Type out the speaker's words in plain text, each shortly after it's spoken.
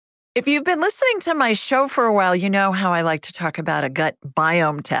If you've been listening to my show for a while, you know how I like to talk about a gut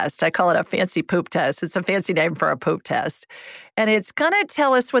biome test. I call it a fancy poop test. It's a fancy name for a poop test. And it's going to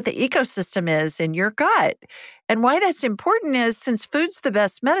tell us what the ecosystem is in your gut. And why that's important is since food's the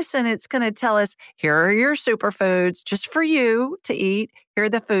best medicine, it's going to tell us here are your superfoods just for you to eat. Here are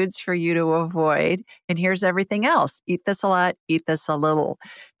the foods for you to avoid. And here's everything else. Eat this a lot, eat this a little.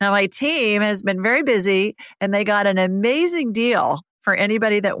 Now, my team has been very busy and they got an amazing deal for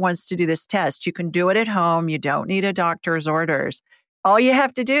anybody that wants to do this test. You can do it at home. You don't need a doctor's orders. All you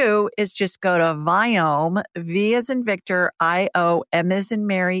have to do is just go to Viome, V as in Victor, I-O-M as in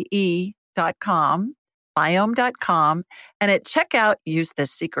Mary, E.com, Viome.com. And at checkout, use the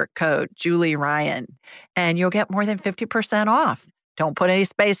secret code, Julie Ryan, and you'll get more than 50% off. Don't put any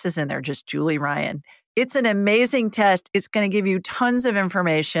spaces in there, just Julie Ryan. It's an amazing test. It's going to give you tons of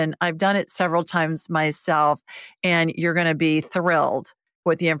information. I've done it several times myself, and you're going to be thrilled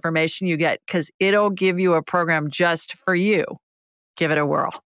with the information you get because it'll give you a program just for you. Give it a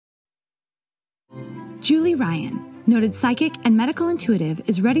whirl. Julie Ryan, noted psychic and medical intuitive,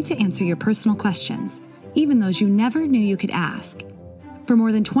 is ready to answer your personal questions, even those you never knew you could ask. For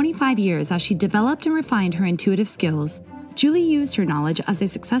more than 25 years, as she developed and refined her intuitive skills, Julie used her knowledge as a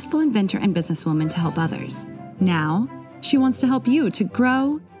successful inventor and businesswoman to help others. Now, she wants to help you to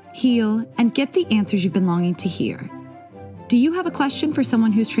grow, heal, and get the answers you've been longing to hear. Do you have a question for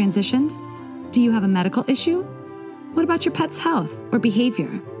someone who's transitioned? Do you have a medical issue? What about your pet's health or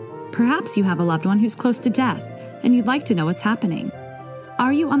behavior? Perhaps you have a loved one who's close to death and you'd like to know what's happening.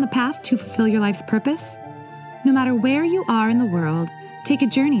 Are you on the path to fulfill your life's purpose? No matter where you are in the world, take a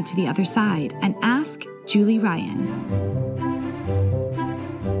journey to the other side and ask Julie Ryan.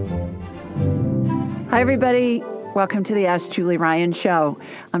 Hi, everybody. Welcome to the Ask Julie Ryan Show.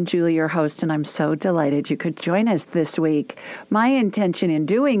 I'm Julie, your host, and I'm so delighted you could join us this week. My intention in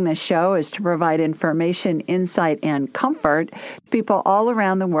doing this show is to provide information, insight, and comfort to people all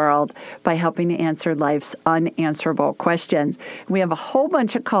around the world by helping to answer life's unanswerable questions. We have a whole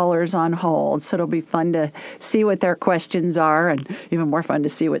bunch of callers on hold, so it'll be fun to see what their questions are and even more fun to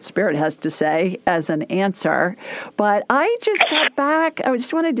see what Spirit has to say as an answer. But I just got back. I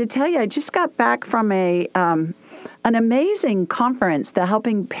just wanted to tell you, I just got back from an amazing conference, the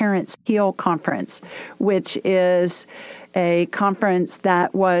Helping Parents Heal Conference, which is a conference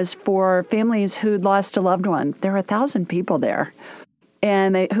that was for families who'd lost a loved one. There were 1,000 people there,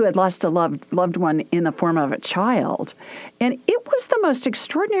 and who had lost a loved one in the form of a child. And it was the most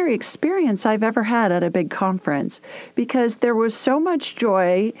extraordinary experience I've ever had at a big conference because there was so much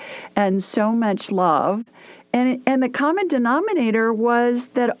joy and so much love. And the common denominator was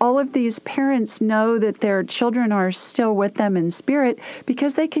that all of these parents know that their children are still with them in spirit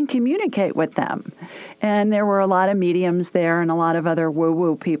because they can communicate with them. And there were a lot of mediums there and a lot of other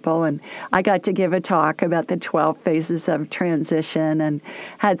woo-woo people. And I got to give a talk about the 12 phases of transition and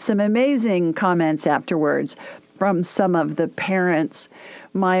had some amazing comments afterwards from some of the parents.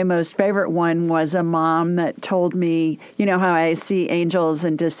 My most favorite one was a mom that told me, you know how I see angels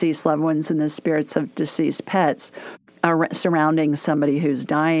and deceased loved ones and the spirits of deceased pets surrounding somebody who's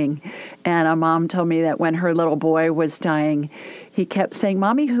dying. And a mom told me that when her little boy was dying, he kept saying,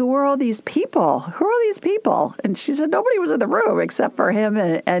 "Mommy, who are all these people? Who are all these people?" And she said nobody was in the room except for him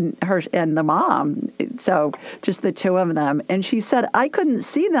and her and the mom. So just the two of them. And she said, "I couldn't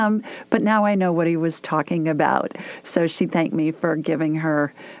see them, but now I know what he was talking about." So she thanked me for giving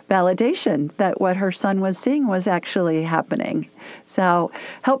her validation that what her son was seeing was actually happening. So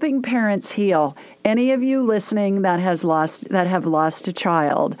helping parents heal. Any of you listening that have lost a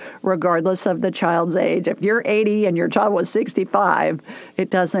child, regardless of the child's age, if you're 80 and your child was 65, it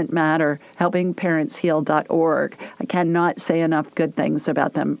doesn't matter. HelpingParentsHeal.org. I cannot say enough good things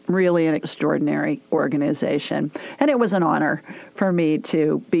about them. Really an extraordinary organization. And it was an honor for me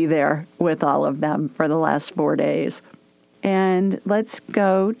to be there with all of them for the last 4 days. And let's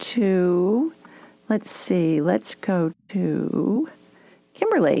go to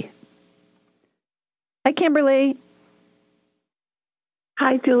Kimberly. Hi, Kimberly.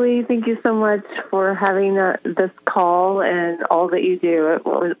 Hi, Julie. Thank you so much for having this call and all that you do.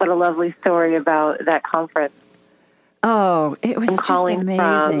 What a lovely story about that conference. Oh, it was just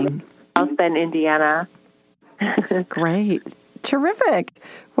amazing. From South Bend, Indiana. Great. Terrific.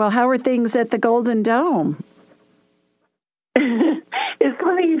 Well, how are things at the Golden Dome? It's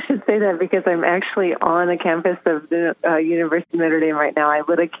funny you should say that because I'm actually on the campus of the University of Notre Dame right now. I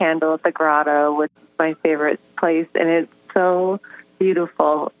lit a candle at the grotto, which is my favorite place, and it's so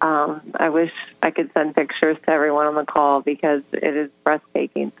beautiful. I wish I could send pictures to everyone on the call because it is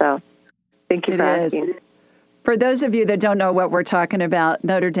breathtaking. So thank you for asking. For those of you that don't know what we're talking about,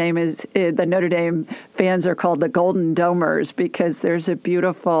 the Notre Dame fans are called the Golden Domers because there's a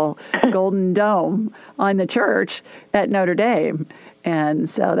beautiful golden dome on the church at Notre Dame. And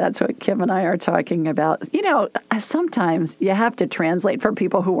so that's what Kim and I are talking about. You know, sometimes you have to translate for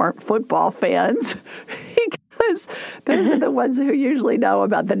people who aren't football fans because those are the ones who usually know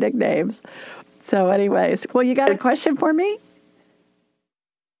about the nicknames. So anyways, well, you got a question for me?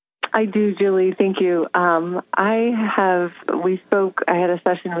 I do, Julie. Thank you. I had a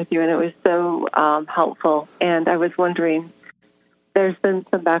session with you and it was so helpful. And I was wondering, there's been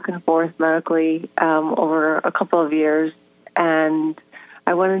some back and forth medically over a couple of years. And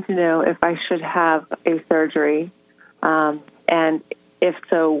I wanted to know if I should have a surgery, and if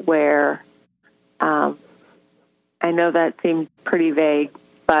so, where. I know that seems pretty vague,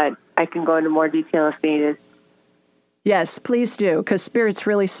 but I can go into more detail if needed. Yes, please do, because Spirit's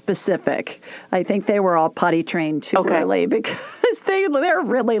really specific. I think they were all potty trained too early because they're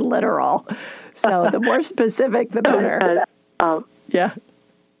really literal. So the more specific, the better. Yeah.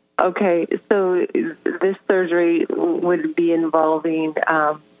 Okay, so this surgery would be involving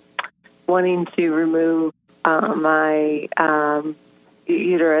wanting to remove my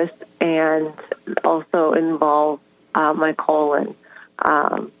uterus and also involve my colon.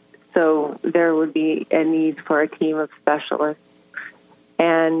 So there would be a need for a team of specialists.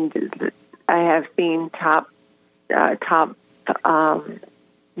 And I have seen top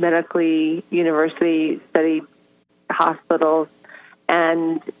medically university studied hospitals,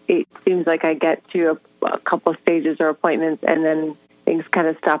 and it seems like I get to a couple of stages or appointments, and then things kind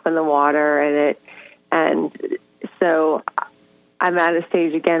of stop in the water, and so I'm at a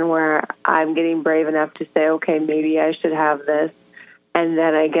stage again where I'm getting brave enough to say, okay, maybe I should have this. And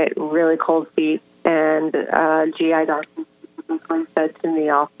then I get really cold feet, and GI doctor specifically said to me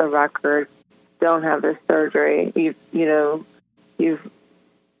off the record, "Don't have this surgery. You've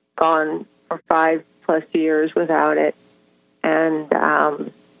gone for 5+ years without it." And so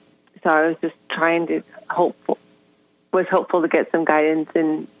I was just trying to hopeful to get some guidance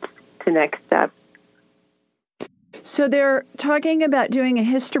to next steps. So they're talking about doing a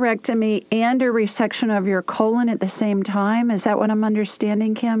hysterectomy and a resection of your colon at the same time. Is that what I'm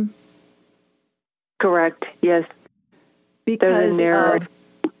understanding, Kim? Correct. Yes. Because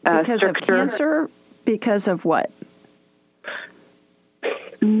of cancer? Because of what?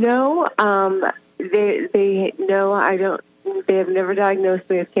 No, I don't. They have never diagnosed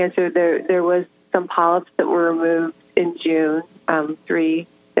me with cancer. There was some polyps that were removed in June, 3,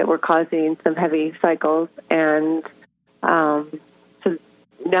 that were causing some heavy cycles, and so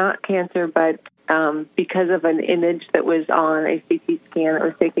not cancer, but because of an image that was on a CT scan that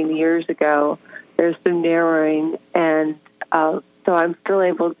was taken years ago, there's some narrowing, and so I'm still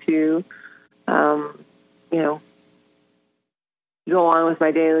able to, go on with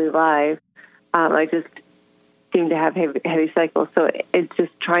my daily life. I just seem to have heavy cycles, so it's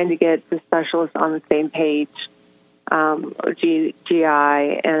just trying to get the specialists on the same page.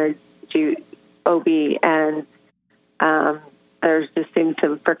 GI and OB, and there's just seems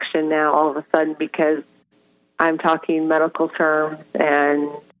some friction now all of a sudden because I'm talking medical terms and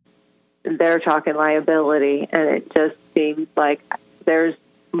they're talking liability, and it just seems like there's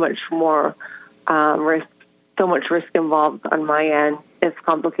much more risk, so much risk involved on my end if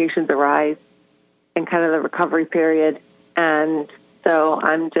complications arise and kind of the recovery period. And so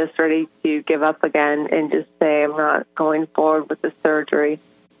I'm just ready to give up again and just say I'm not going forward with the surgery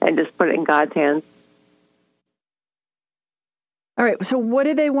and just put it in God's hands. All right. So why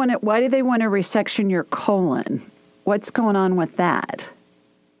do they want to resection your colon? What's going on with that?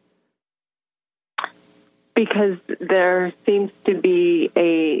 Because there seems to be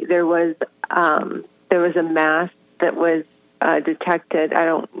there was a mass that was detected. I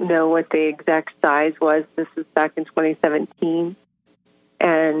don't know what the exact size was. This was back in 2017.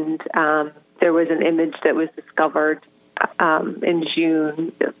 And there was an image that was discovered in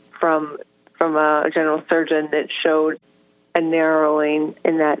June from a general surgeon that showed a narrowing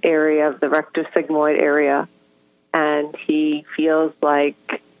in that area of the rectosigmoid area, and he feels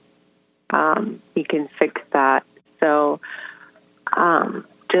like he can fix that. So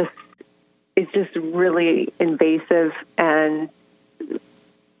it's just really invasive, and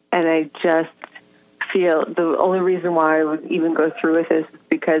I just feel the only reason why I would even go through with this is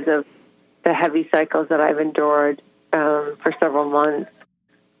because of the heavy cycles that I've endured for several months.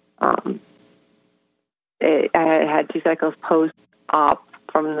 I had 2 cycles post-op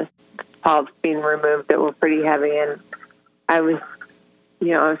from the polyps being removed that were pretty heavy, and I was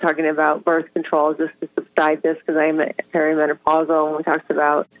talking about birth control just to subside this because I'm perimenopausal, and we talked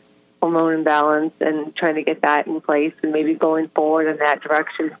about hormone imbalance and trying to get that in place and maybe going forward in that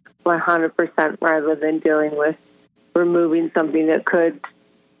direction 100% rather than dealing with removing something that could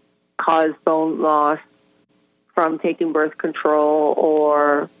cause bone loss from taking birth control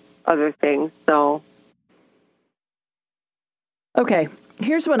or other things. So, okay,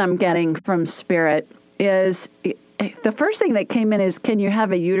 here's what I'm getting from Spirit is the first thing that came in is, can you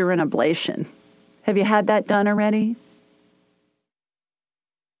have a uterine ablation? Have you had that done already?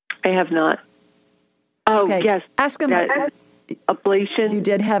 I have not. Oh, okay. yes. Ask him. Ablation. You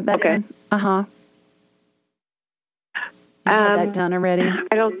did have that done? Uh-huh. You had that done already?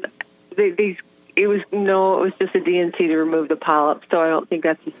 I don't. It was just a DNC to remove the polyp, so I don't think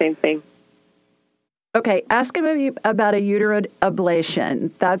that's the same thing. Okay, ask him about a uterine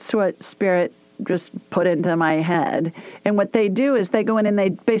ablation. That's what Spirit just put into my head. And what they do is they go in and they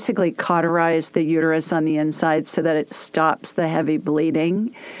basically cauterize the uterus on the inside so that it stops the heavy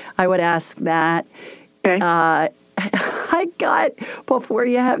bleeding. I would ask that. Okay. I got, before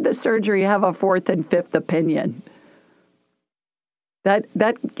you have the surgery, you have a 4th and 5th opinion. That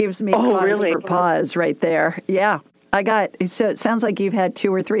gives me cause for pause right there. Yeah. So it sounds like you've had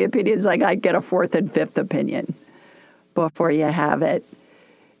 2 or 3 opinions. I got to get a 4th and 5th opinion before you have it.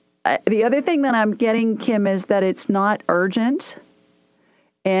 The other thing that I'm getting, Kim, is that it's not urgent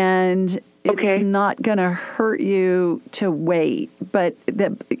and it's not going to hurt you to wait. But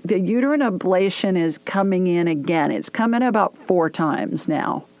the uterine ablation is coming in again. It's coming about 4 times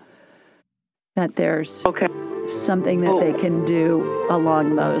now that there's something that they can do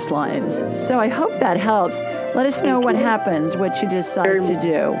along those lines. So I hope that helps. Let us know what happens, what you decide to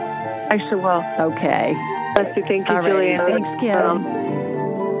do. I sure will. Okay. Thank you, Julie. Thanks, Kim.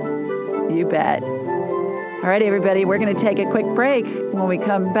 You bet. All right, everybody, we're going to take a quick break. When we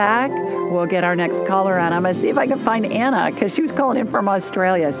come back, we'll get our next caller on. I'm going to see if I can find Anna, because she was calling in from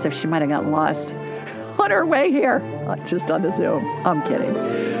Australia, so she might have gotten lost on her way here, just on the Zoom. I'm kidding.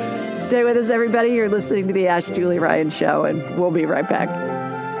 Stay with us, everybody. You're listening to the Ask Julie Ryan Show, and we'll be right back.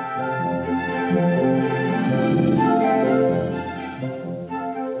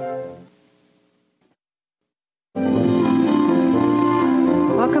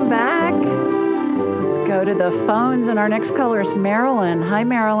 Welcome back. Let's go to the phones, and our next caller is Marilyn. Hi,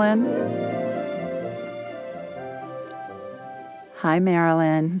 Marilyn. Hi,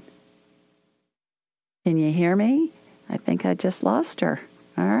 Marilyn. Can you hear me? I think I just lost her.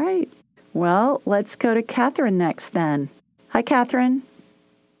 All right. Well, let's go to Catherine next then. Hi, Catherine.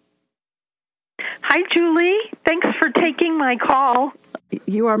 Hi, Julie. Thanks for taking my call.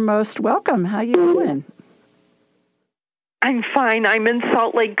 You are most welcome. How you doing? I'm fine. I'm in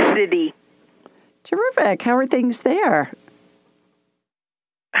Salt Lake City. Terrific. How are things there?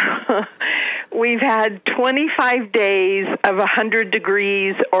 We've had 25 days of 100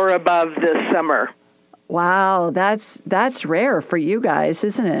 degrees or above this summer. Wow, that's rare for you guys,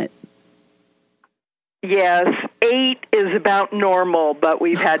 isn't it? Yes, 8 is about normal, but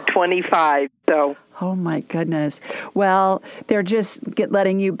we've had 25, so. Oh, my goodness. Well, they're just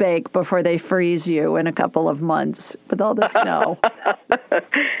letting you bake before they freeze you in a couple of months with all the snow.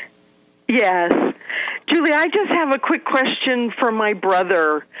 Yes. Julie, I just have a quick question for my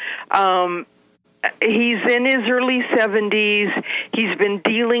brother. He's in his early 70s. He's been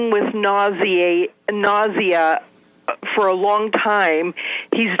dealing with nausea for a long time.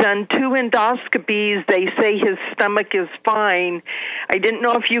 He's done 2 endoscopies. They say his stomach is fine. I didn't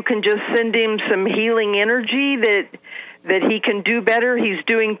know if you can just send him some healing energy that he can do better. He's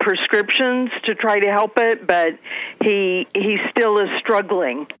doing prescriptions to try to help it, but he still is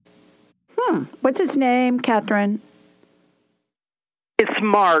struggling. What's his name, Catherine? It's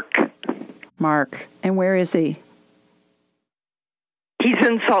Mark. Mark. And where is he? He's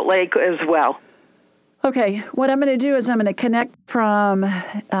in Salt Lake as well. Okay, what I'm going to do is I'm going to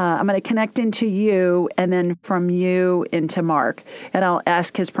connect into you and then from you into Mark. And I'll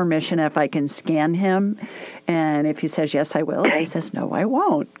ask his permission if I can scan him. And if he says, yes, I will. If he says, no, I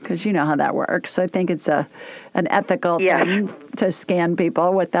won't, because you know how that works. I think it's an ethical thing to scan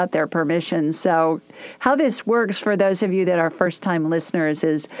people without their permission. So how this works for those of you that are first-time listeners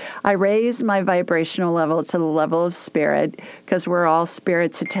is I raise my vibrational level to the level of spirit, because we're all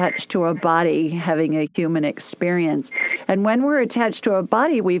spirits attached to a body having a human experience. And when we're attached to a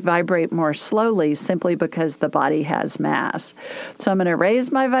body, we vibrate more slowly simply because the body has mass. So I'm going to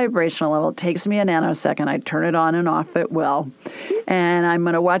raise my vibrational level. It takes me a nanosecond. I turn it on and off at will. And I'm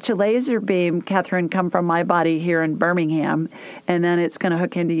going to watch a laser beam, Catherine, come from my body here in Birmingham, and then it's going to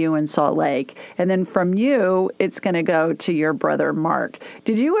hook into you in Salt Lake. And then from you, it's going to go to your brother, Mark.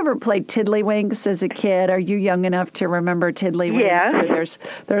 Did you ever play Tiddlywinks as a kid? Are you young enough to remember Tiddlywinks? Yes. Where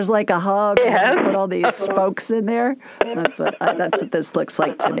there's like a hub and you put all these spokes in there? That's what this looks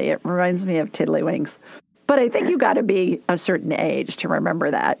like to me. It reminds me of Tiddlywinks. But I think you got to be a certain age to remember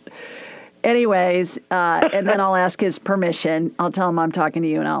that. Anyways, and then I'll ask his permission. I'll tell him I'm talking to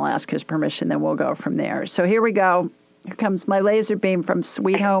you, and I'll ask his permission. Then we'll go from there. So here we go. Here comes my laser beam from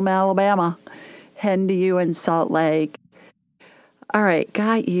Sweet Home, Alabama. Heading to you in Salt Lake. All right,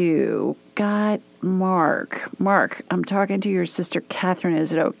 got you. Got Mark. Mark, I'm talking to your sister, Catherine.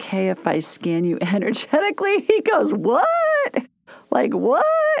 Is it okay if I scan you energetically? He goes, what? Like,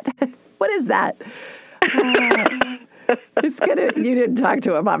 what? What is that? You didn't talk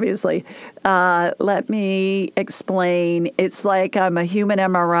to him, obviously. Let me explain. It's like I'm a human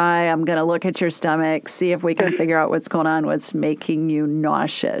MRI. I'm going to look at your stomach, see if we can figure out what's going on, what's making you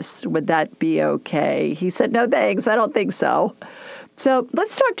nauseous. Would that be okay? He said, no, thanks. I don't think so. So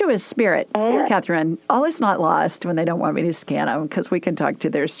let's talk to his spirit, Catherine. All is not lost when they don't want me to scan them, because we can talk to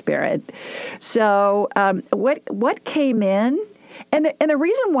their spirit. So what came in? And the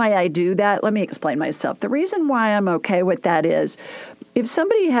reason why I do that, let me explain myself. The reason why I'm okay with that is if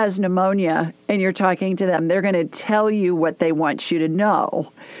somebody has pneumonia and you're talking to them, they're going to tell you what they want you to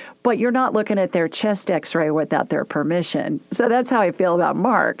know, but you're not looking at their chest x-ray without their permission. So that's how I feel about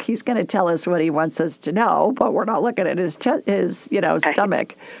Mark. He's going to tell us what he wants us to know, but we're not looking at his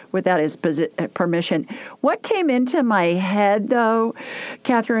stomach without his permission. What came into my head, though,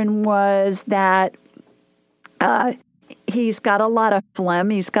 Catherine, was that he's got a lot of phlegm.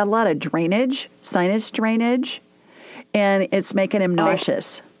 He's got a lot of drainage, sinus drainage, and it's making him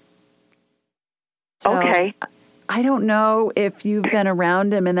nauseous. So I don't know if you've been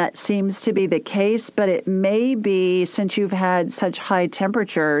around him and that seems to be the case, but it may be, since you've had such high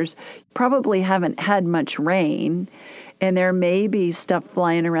temperatures, you probably haven't had much rain, and there may be stuff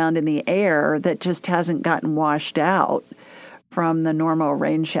flying around in the air that just hasn't gotten washed out from the normal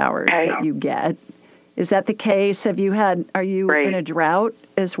rain showers that you get. Is that the case? Are you in a drought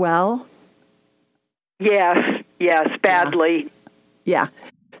as well? Yes, badly. Yeah.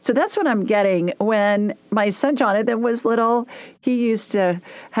 So that's what I'm getting. When my son Jonathan was little, he used to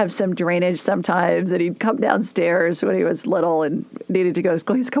have some drainage sometimes, and he'd come downstairs when he was little and needed to go to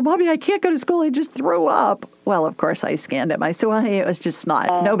school. He'd go, Mommy, I can't go to school. I just threw up. Well, of course, I scanned him. I said, well, hey, it was just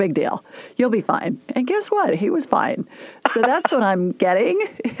snot. No big deal. You'll be fine. And guess what? He was fine. So that's what I'm getting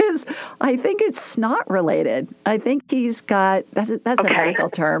is I think it's snot related. I think he's got, that's a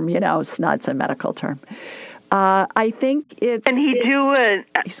medical term, snot's a medical term. I think it's... Can he do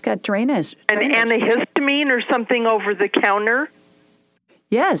he's got drainage. An antihistamine or something over the counter?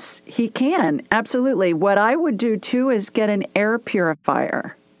 Yes, he can. Absolutely. What I would do, too, is get an air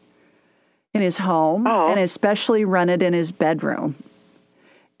purifier in his home and especially run it in his bedroom.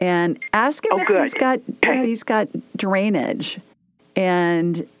 And ask him if he's got drainage.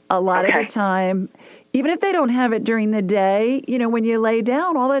 And a lot of the time... Even if they don't have it during the day, when you lay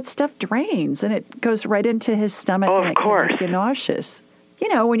down, all that stuff drains and it goes right into his stomach and it can make you nauseous.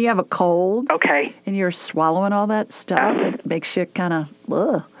 When you have a cold and you're swallowing all that stuff, it makes you kind of,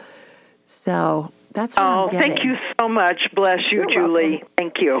 ugh. So that's what I'm getting. Thank you so much. Bless you, Julie. Welcome.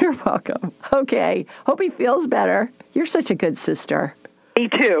 Thank you. You're welcome. Okay. Hope he feels better. You're such a good sister. Me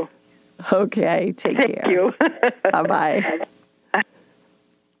too. Okay. Take care. Thank you. Bye-bye.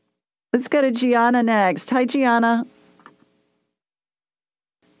 Let's go to Gianna next. Hi, Gianna.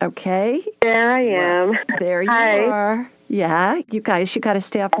 Okay. There I am. There you are. Yeah, you got to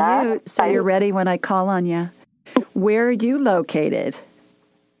stay off mute so you're ready when I call on you. Where are you located?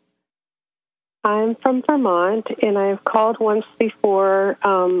 I'm from Vermont, and I've called once before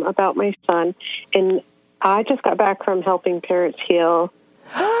about my son, and I just got back from helping parents heal.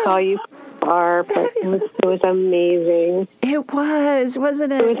 Saw you but it was amazing. It was,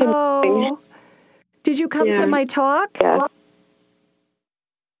 wasn't it? It was amazing. Did you come to my talk? Yeah.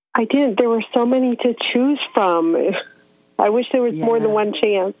 I did. There were so many to choose from. I wish there was more than one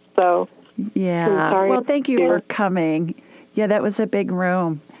chance. So yeah. Well, thank you for coming. Yeah, that was a big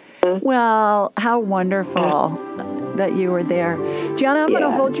room. Well, how wonderful that you were there. Gianna, I'm going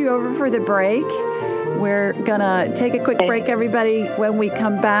to hold you over for the break. We're going to take a quick break, everybody. When we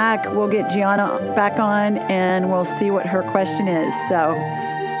come back, we'll get Gianna back on, and we'll see what her question is. So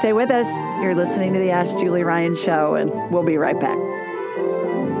stay with us. You're listening to the Ask Julie Ryan Show, and we'll be right back.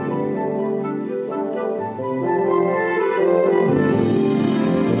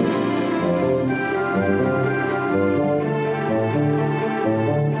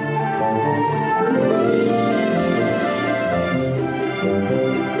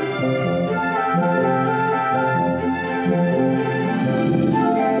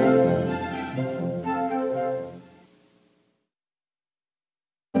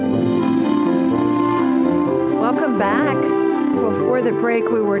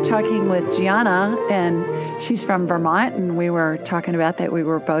 talking with Gianna, and she's from Vermont, and we were talking about that. We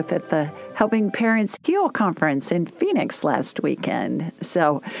were both at the Helping Parents Heal conference in Phoenix last weekend.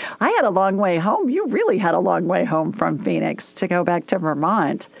 So I had a long way home. You really had a long way home from Phoenix to go back to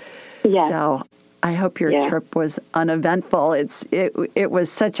Vermont. Yeah. So I hope your trip was uneventful. It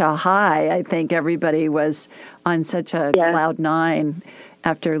was such a high. I think everybody was on such a cloud nine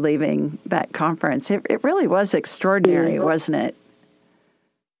after leaving that conference. It really was extraordinary, wasn't it?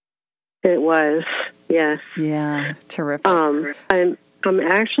 It was, yes. Yeah, terrific. I'm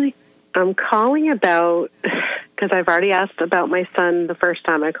calling about, because I've already asked about my son the first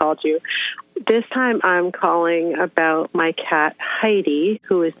time I called you. This time I'm calling about my cat, Heidi,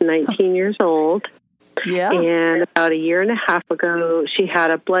 who is 19 years old. Yeah. And about a year and a half ago, she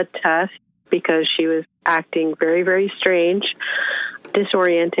had a blood test because she was acting very, very strange,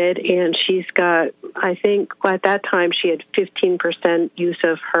 disoriented, and she's got, I think at that time she had 15% use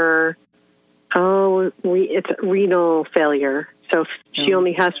of her, it's renal failure. So she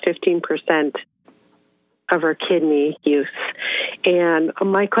only has 15% of her kidney use. And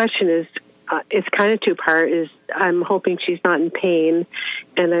my question is, it's kind of two-part, is I'm hoping she's not in pain,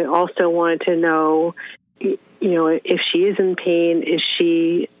 and I also wanted to know, if she is in pain, is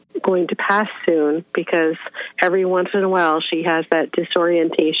she going to pass soon? Because every once in a while she has that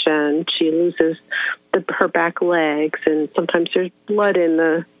disorientation. She loses her back legs, and sometimes there's blood in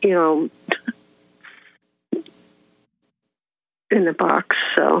the, in the box.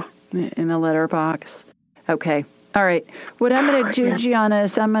 So in the litter box. Okay. All right. What I'm going to do, Gianna,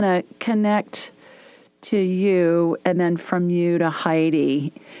 is I'm going to connect to you and then from you to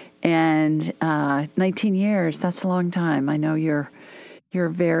Heidi. And 19 years, that's a long time. I know you're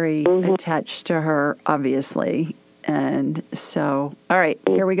very attached to her, obviously. And so, all right,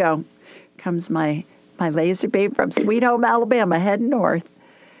 here we go. Comes my laser beam from Sweet Home, Alabama, heading north.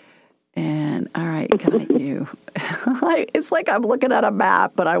 And all right, got you. It's like I'm looking at a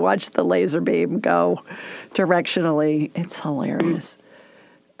map, but I watch the laser beam go directionally. It's hilarious.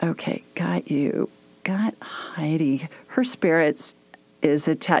 Okay, got you. Got Heidi. Her spirits is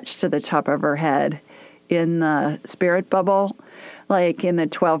attached to the top of her head in the spirit bubble, like in the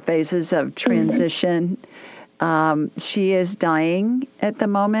 12 phases of transition. She is dying at the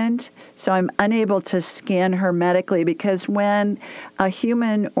moment, so I'm unable to scan her medically, because when a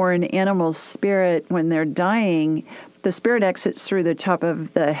human or an animal's spirit, when they're dying, the spirit exits through the top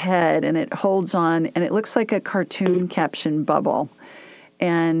of the head and it holds on, and it looks like a cartoon caption bubble.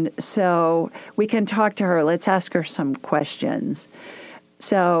 And so we can talk to her. Let's ask her some questions.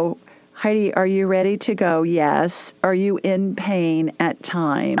 So, Heidi, are you ready to go? Yes. Are you in pain at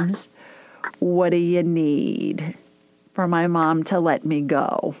times? What do you need for my mom to let me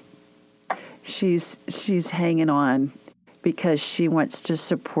go? She's hanging on because she wants to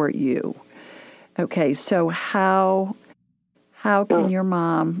support you. Okay, so how can your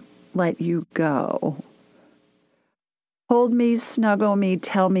mom let you go? Hold me, snuggle me,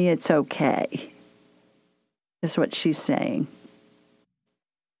 tell me it's okay, is what she's saying.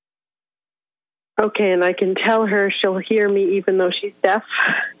 Okay, and I can tell her she'll hear me even though she's deaf?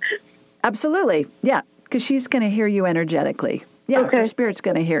 Absolutely, yeah, because she's going to hear you energetically. Yeah, okay. Her spirit's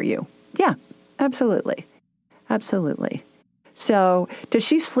going to hear you. Yeah, absolutely. Absolutely. So, does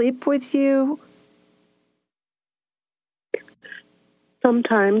she sleep with you?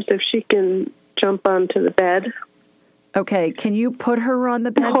 Sometimes, if she can jump onto the bed. Okay, can you put her on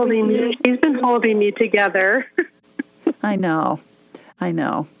the bed with you? She's been holding me together. I know.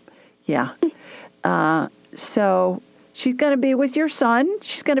 Yeah. So she's going to be with your son.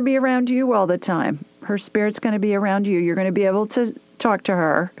 She's going to be around you all the time. Her spirit's going to be around you. You're going to be able to talk to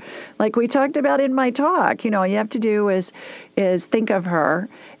her. Like we talked about in my talk, all you have to do is think of her,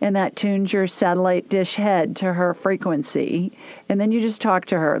 and that tunes your satellite dish head to her frequency. And then you just talk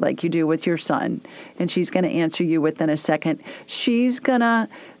to her like you do with your son. And she's going to answer you within a second. She's going to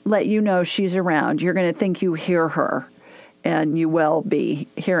let you know she's around. You're going to think you hear her. And you will be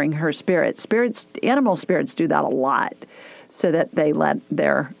hearing her spirits. Animal spirits do that a lot, so that they let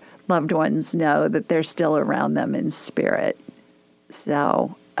their loved ones know that they're still around them in spirit.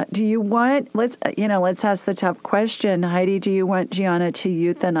 So, do you want? Let's ask the tough question, Heidi. Do you want Gianna to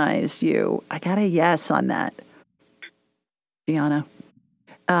euthanize you? I got a yes on that, Gianna.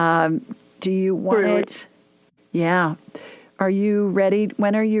 Do you want it? Yeah. Are you ready?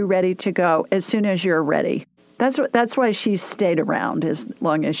 When are you ready to go? As soon as you're ready. That's why she's stayed around as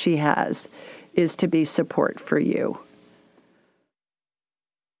long as she has, is to be support for you.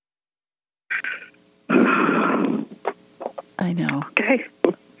 I know. Okay.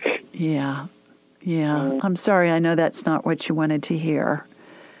 Yeah. I'm sorry. I know that's not what you wanted to hear.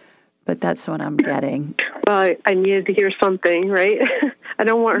 but that's what I'm getting. Well, I needed to hear something, right? I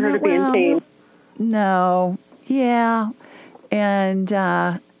don't want her to be in pain. No. Yeah. And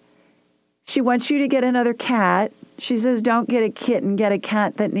she wants you to get another cat. She says don't get a kitten, get a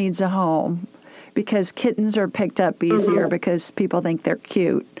cat that needs a home, because kittens are picked up easier because people think they're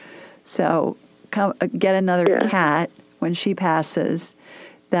cute. So get another cat when she passes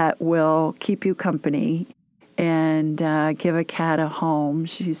that will keep you company, and give a cat a home.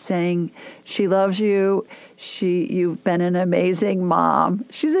 She's saying she loves you. You've been an amazing mom.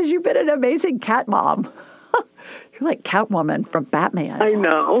 She says you've been an amazing cat mom. You're like Catwoman from Batman. I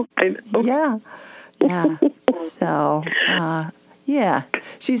know. Yeah. Yeah. So, yeah.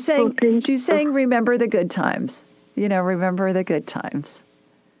 She's saying remember the good times. Remember the good times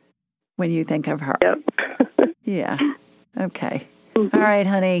when you think of her. Yep. Yeah. Okay. All right,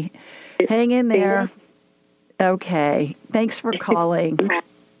 honey. Hang in there. Okay. Thanks for calling.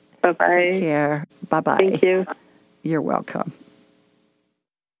 Bye-bye. Take care. Bye-bye. Thank you. You're welcome.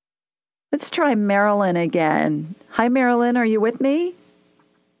 Let's try Marilyn again. Hi, Marilyn. Are you with me?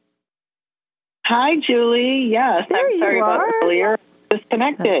 Hi, Julie. Yes, There I'm sorry you about are. earlier.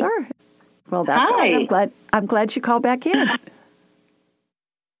 Disconnected. That's all right. Well, that's all right. I'm glad you called back in.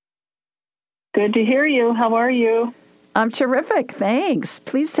 Good to hear you. How are you? I'm terrific. Thanks.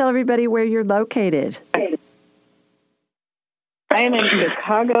 Please tell everybody where you're located. I am in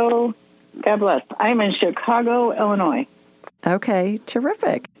Chicago. God bless. I'm in Chicago, Illinois. Okay,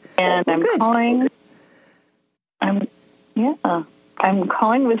 terrific. And I'm calling. I'm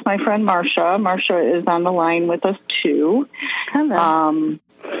calling with my friend Marcia. Marcia is on the line with us too. Hello.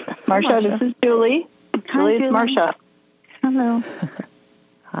 Marcia, this is Julie. Julie, it's Marcia. Hello.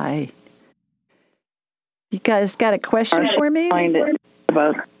 Hi. You guys got a question for me?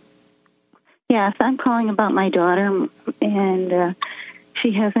 Yes, I'm calling about my daughter, and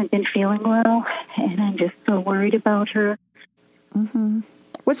she hasn't been feeling well, and I'm just so worried about her. Mm-hmm.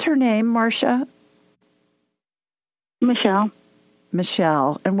 What's her name, Marcia? Michelle.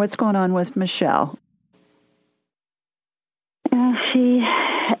 Michelle. And what's going on with Michelle? She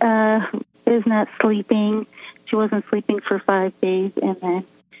is not sleeping. She wasn't sleeping for 5 days, and then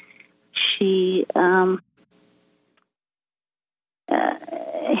she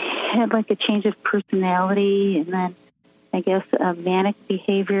had like a change of personality, and then I guess manic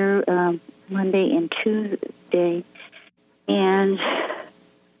behavior Monday and Tuesday. And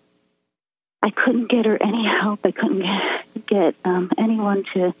I couldn't get her any help. I couldn't get anyone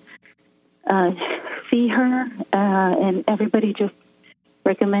to see her, and everybody just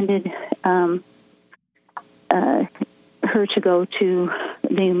recommended her to go to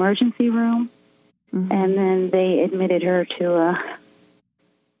the emergency room, and then they admitted her to a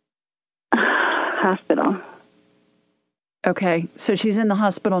hospital. Okay, so she's in the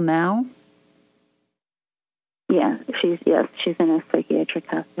hospital now? Yeah, she's in a psychiatric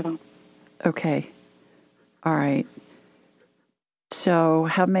hospital. Okay. All right. So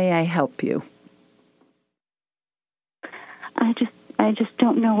how may I help you? I just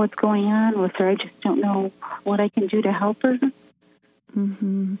don't know what's going on with her. I just don't know what I can do to help her.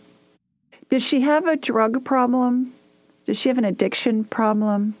 Mm-hmm. Does she have a drug problem? Does she have an addiction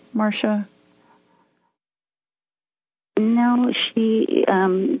problem, Marcia? No, she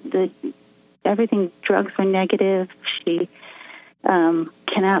everything, drugs are negative. She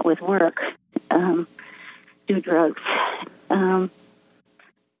cannot with work do drugs.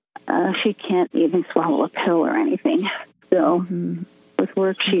 She can't even swallow a pill or anything. So with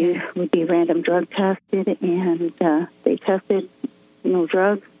work, she would be random drug tested, and they tested no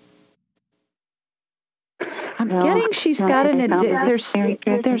drugs. I'm getting she's got an addiction.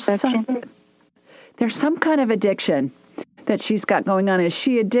 There's some kind of addiction that she's got going on. Is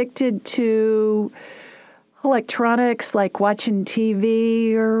she addicted to electronics, like watching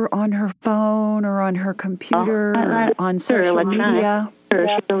TV or on her phone or on her computer or on social media? Sure,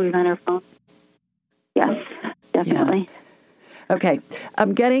 she's always on her phone. Yes, definitely. Yeah. Okay.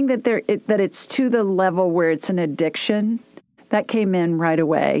 I'm getting that it's to the level where it's an addiction. That came in right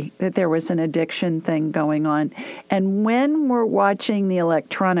away, that there was an addiction thing going on. And when we're watching the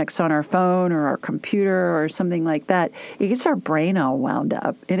electronics on our phone or our computer or something like that, it gets our brain all wound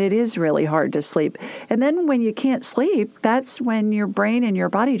up, and it is really hard to sleep. And then when you can't sleep, that's when your brain and your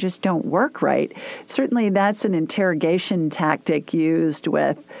body just don't work right. Certainly that's an interrogation tactic used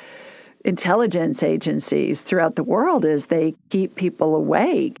with intelligence agencies throughout the world, is they keep people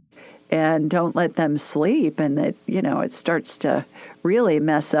awake and don't let them sleep, and that, it starts to really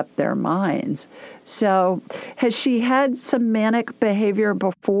mess up their minds. So has she had some manic behavior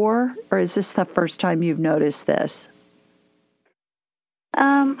before, or is this the first time you've noticed this?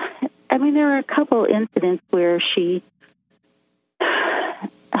 there were a couple incidents where she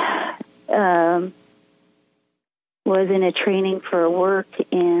was in a training for work,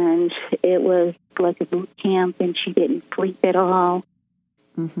 and it was like a boot camp, and she didn't sleep at all.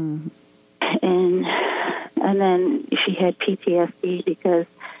 Mm-hmm. And then she had PTSD because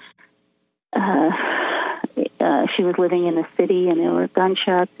she was living in the city, and there were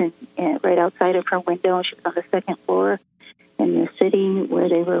gunshots and right outside of her window. She was on the second floor in the city where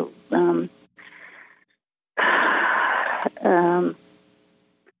they were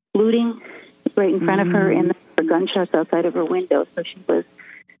looting right in front of her, and there were gunshots outside of her window. So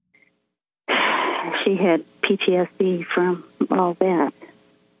she had PTSD from all that.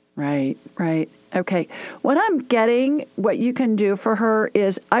 Right. Okay. What I'm getting, what you can do for her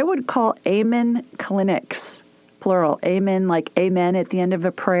is I would call Amen clinics, plural. Amen, like amen at the end of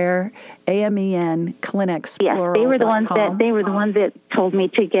a prayer. AMEN clinics, plural. Yes, they were the ones that told me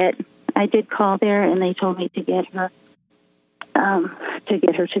to get. I did call there, and they told me to get her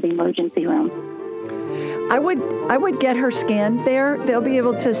to the emergency room. I would get her scanned there. They'll be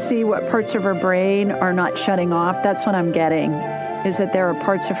able to see what parts of her brain are not shutting off. That's what I'm getting, is that there are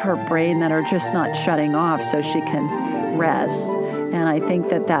parts of her brain that are just not shutting off so she can rest. And I think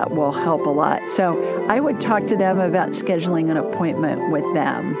that will help a lot. So I would talk to them about scheduling an appointment with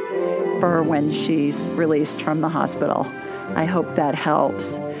them for when she's released from the hospital. I hope that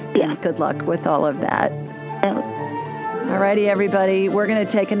helps. Yeah. And good luck with all of that. All righty, everybody. We're going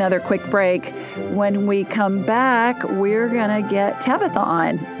to take another quick break. When we come back, we're going to get Tabitha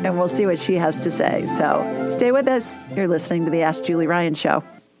on, and we'll see what she has to say. So stay with us. You're listening to the Ask Julie Ryan Show.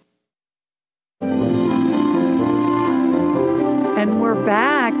 And we're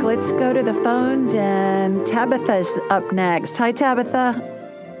back. Let's go to the phones, and Tabitha's up next. Hi, Tabitha.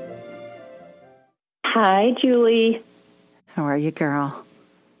 Hi, Julie. How are you, girl?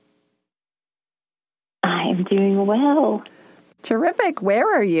 I'm doing well. Terrific. Where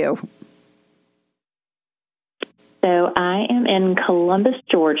are you? So I am in Columbus,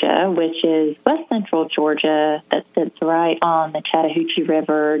 Georgia, which is west central Georgia that sits right on the Chattahoochee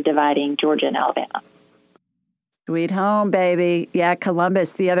River, dividing Georgia and Alabama. Sweet home, baby. Yeah,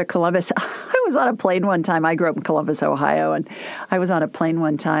 Columbus, the other Columbus. I was on a plane one time. I grew up in Columbus, Ohio, and I was on a plane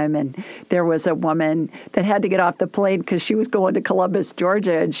one time, and there was a woman that had to get off the plane because she was going to Columbus,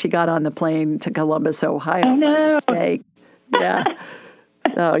 Georgia, and she got on the plane to Columbus, Ohio by mistake. Yeah.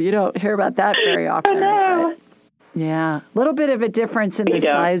 So you don't hear about that very often. No. Yeah. A little bit of a difference in the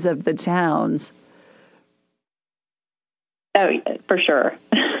size of the towns. Oh, for sure.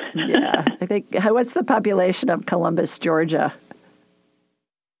 Yeah. I think, what's the population of Columbus, Georgia?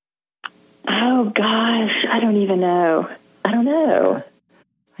 Oh, gosh. I don't even know. I don't know.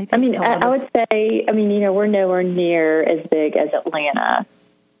 I would say, we're nowhere near as big as Atlanta.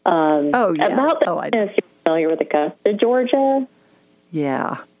 I know. If you're familiar with Augusta, Georgia.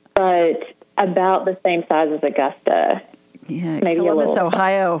 Yeah. But about the same size as Augusta. Yeah. Maybe Columbus,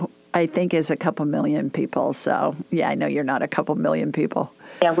 Ohio, I think, is a couple million people. So, yeah, I know you're not a couple million people.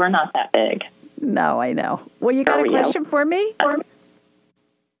 Yeah, we're not that big. No, I know. Well, you got a question for me?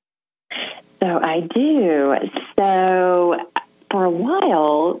 So I do. So for a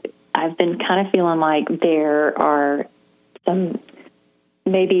while, I've been kind of feeling like there are some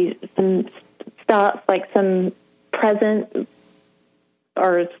stuff, like some present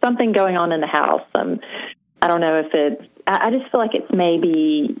or something going on in the house. I don't know if it's, I just feel like it's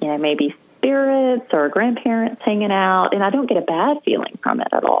maybe spirits or grandparents hanging out, and I don't get a bad feeling from it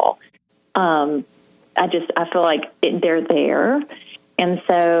at all. I feel like they're there. And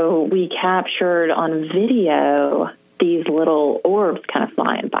so we captured on video these little orbs kind of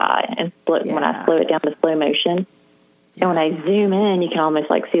flying by, and when I slow it down to slow motion, and when I zoom in, you can almost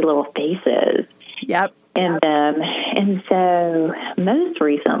see little faces. Yep. in them. And so most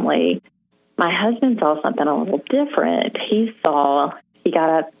recently, my husband saw something a little different. He got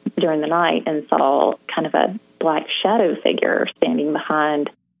up during the night and saw kind of a black shadow figure standing behind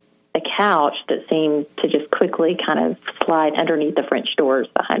a couch that seemed to just quickly kind of slide underneath the French doors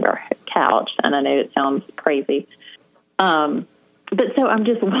behind our couch. And I know it sounds crazy. But so I'm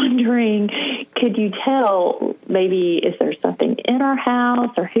just wondering, could you tell maybe is there something in our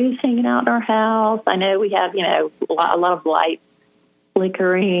house or who's hanging out in our house? I know we have, a lot of lights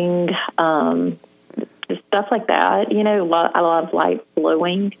flickering, stuff like that, a lot of lights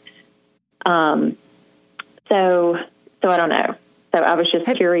glowing. So I don't know. So I was just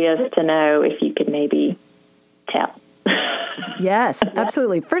curious to know if you could maybe tell. Yes,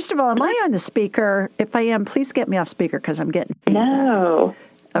 absolutely. First of all, am I on the speaker? If I am, please get me off speaker because I'm getting feedback. No.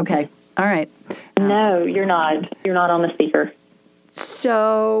 Okay. All right. No, you're not. You're not on the speaker.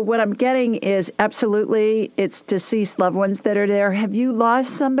 So what I'm getting is absolutely it's deceased loved ones that are there. Have you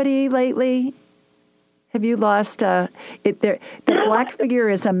lost somebody lately? Have you lost the black figure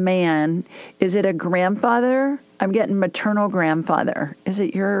is a man. Is it a grandfather? I'm getting maternal grandfather. Is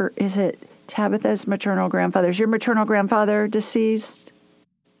it Tabitha's maternal grandfather? Is your maternal grandfather deceased?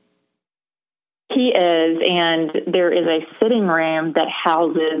 He is, and there is a sitting room that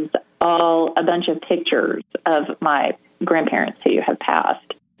houses a bunch of pictures of my grandparents who have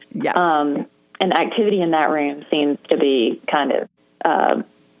passed. Yeah. And activity in that room seems to be kind of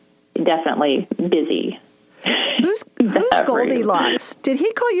definitely busy. Who's Goldilocks? Did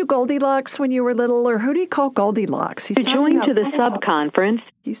he call you Goldilocks when you were little, or who do you call Goldilocks? To join to the subconference,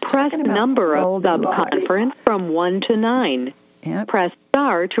 press number of subconference from 1 to 9. Yep. Press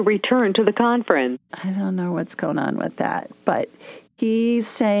star to return to the conference. I don't know what's going on with that, but he's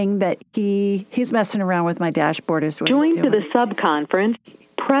saying that he's messing around with my dashboard as well. Join to the subconference,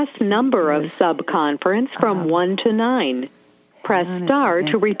 press number of subconference from 1 to 9. Press star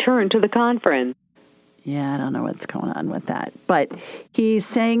to return to the conference. Yeah, I don't know what's going on with that, but he's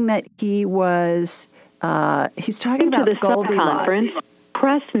saying that he was he's talking about the Goldilocks. Subconference,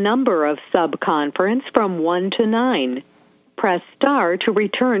 press number of subconference from 1 to 9. Press star to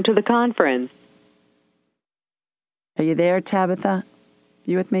return to the conference. Are you there, Tabitha?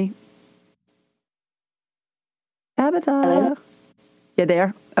 You with me? Tabitha? Hello? You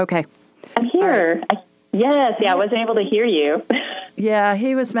there? Okay. I'm here. Right. Yes, I wasn't able to hear you. Yeah,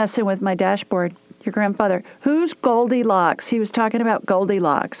 he was messing with my dashboard, your grandfather. Who's Goldilocks? He was talking about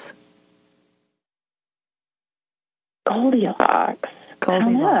Goldilocks. Goldilocks.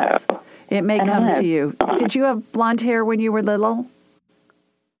 Goldilocks. It may come to you. Did you have blonde hair when you were little?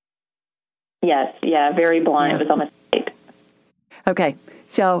 Yes, very blonde. Yeah. It was almost fake. Okay,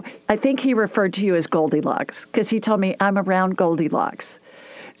 so I think he referred to you as Goldilocks because he told me I'm around Goldilocks.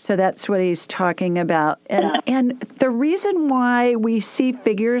 So that's what he's talking about. And the reason why we see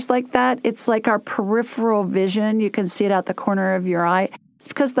figures like that, it's like our peripheral vision. You can see it out the corner of your eye. It's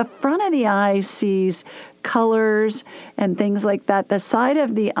because the front of the eye sees colors and things like that. The side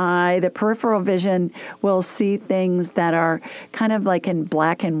of the eye, the peripheral vision, will see things that are kind of like in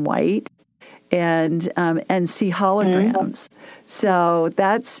black and white and see holograms. Mm-hmm. So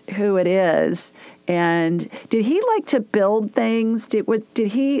that's who it is. And did he like to build things? Did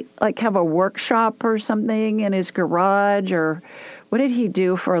he like have a workshop or something in his garage, or what did he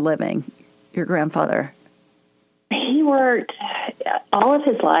do for a living, your grandfather? He worked all of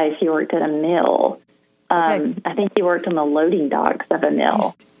his life. He worked at a mill. Okay. I think he worked on the loading docks of a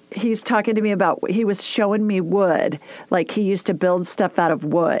mill. He's talking to me about, he was showing me wood, like he used to build stuff out of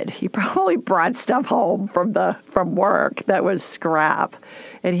wood. He probably brought stuff home from work that was scrap,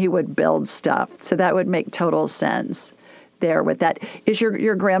 and he would build stuff. So that would make total sense there with that. Is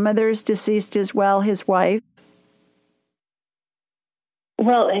your grandmother's deceased as well, his wife?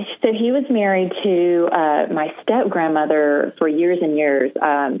 Well, so he was married to my step-grandmother for years and years.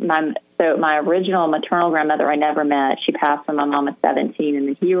 My original maternal grandmother I never met. She passed when my mom was 17, and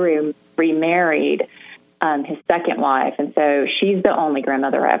then he remarried his second wife. And so she's the only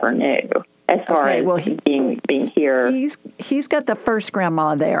grandmother I ever knew as far as being here. He's got the first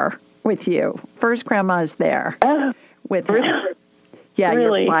grandma there with you. First grandma's there with him. Really? Yeah,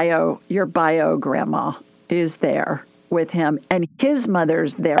 really? Your bio grandma is there with him, and his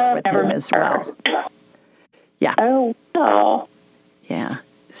mother's there with him as well. Yeah. Oh, wow. Yeah.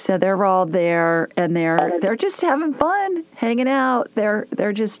 So they're all there, and they're just having fun, hanging out.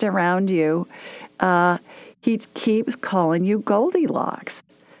 They're just around you. He keeps calling you Goldilocks.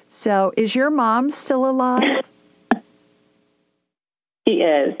 So is your mom still alive? She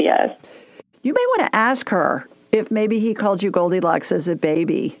is, yes. You may want to ask her if maybe he called you Goldilocks as a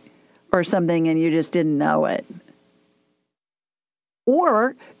baby or something, and you just didn't know it.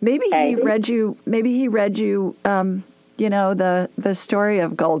 Or maybe he read you, the story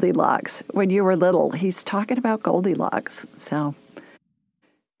of Goldilocks when you were little. He's talking about Goldilocks. So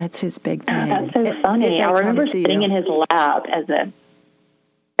that's his big thing. That's so funny. I remember sitting in his lap as a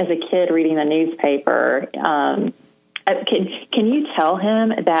kid reading the newspaper. Can you tell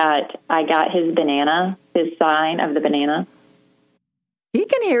him that I got his banana, his sign of the banana? He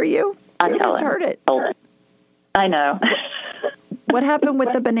can hear you. I just heard it. I know. What happened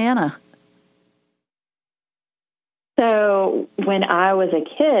with the banana? So when I was a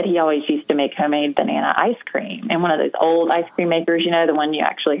kid, he always used to make homemade banana ice cream. And one of those old ice cream makers, the one you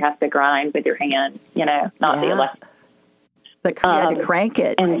actually have to grind with your hand, not the electric. You had to crank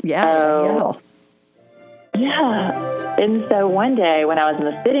it. And yeah. Yeah. And so one day when I was in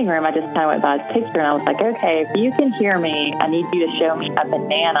the sitting room, I just kind of went by his picture and I was like, okay, if you can hear me, I need you to show me a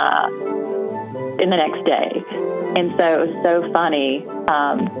banana in the next day. And so it was so funny.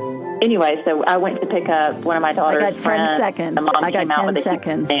 Anyway, so I went to pick up one of my daughter's friends. I got 10 seconds. The mom I got came out 10 with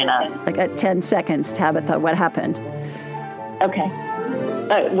seconds. A huge banana. I got 10 seconds, Tabitha. What happened? Okay.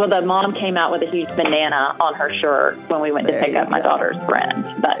 Well, the mom came out with a huge banana on her shirt when we went to pick up my daughter's friend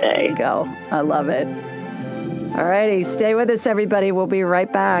that day. There you go. I love it. All righty. Stay with us, everybody. We'll be right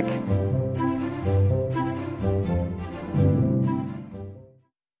back.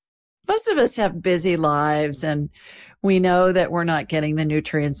 Most of us have busy lives, and we know that we're not getting the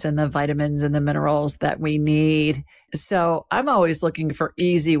nutrients and the vitamins and the minerals that we need. So I'm always looking for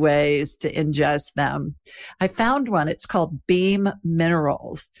easy ways to ingest them. I found one. It's called Beam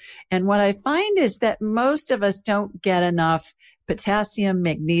Minerals. And what I find is that most of us don't get enough potassium,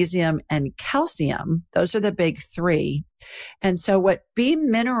 magnesium, and calcium. Those are the big three. And so what Beam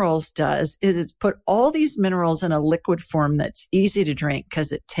Minerals does is it's put all these minerals in a liquid form that's easy to drink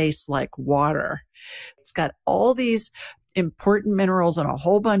because it tastes like water. It's got all these important minerals and a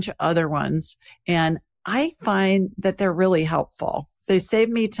whole bunch of other ones. And I find that they're really helpful. They save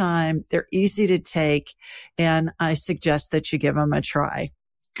me time. They're easy to take. And I suggest that you give them a try.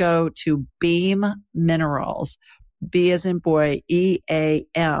 Go to Beam Minerals, B as in boy,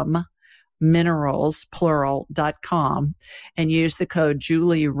 EAM, minerals, plural.com, and use the code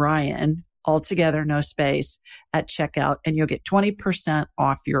Julie Ryan, altogether, no space, at checkout, and you'll get 20%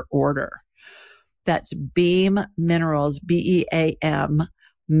 off your order. That's Beam Minerals, BEAM,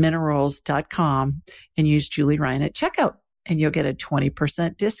 minerals.com, and use Julie Ryan at checkout, and you'll get a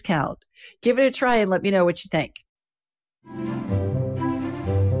 20% discount. Give it a try and let me know what you think.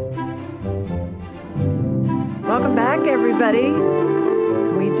 Welcome back, everybody.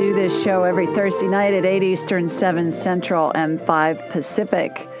 We do this show every Thursday night at 8 Eastern, 7 Central, and 5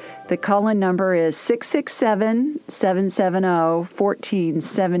 Pacific. The call-in number is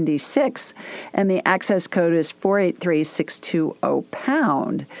 667-770-1476, and the access code is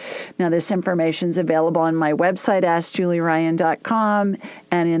 483620#. Now, this information is available on my website, AskJulieRyan.com,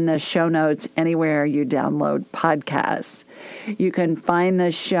 and in the show notes anywhere you download podcasts. You can find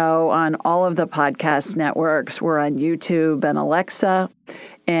this show on all of the podcast networks. We're on YouTube and Alexa.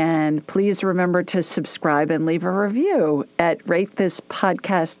 And please remember to subscribe and leave a review at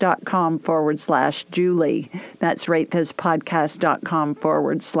ratethispodcast.com/Julie. That's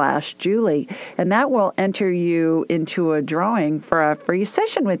ratethispodcast.com/Julie. And that will enter you into a drawing for a free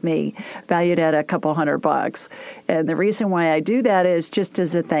session with me, valued at a couple $100. And the reason why I do that is just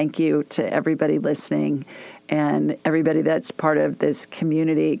as a thank you to everybody listening and everybody that's part of this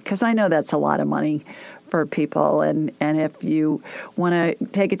community, because I know that's a lot of money for people. And if you want to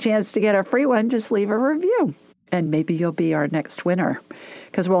take a chance to get a free one, just leave a review. And maybe you'll be our next winner,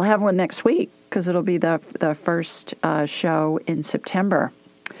 because we'll have one next week, because it'll be the first show in September.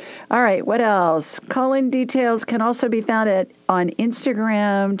 All right, what else? Call-in details can also be found on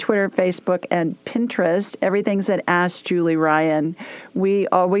Instagram, Twitter, Facebook, and Pinterest. Everything's at Ask Julie Ryan. We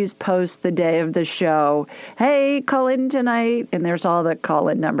always post the day of the show. Hey, call in tonight. And there's all the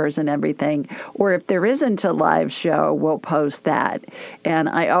call-in numbers and everything. Or if there isn't a live show, we'll post that. And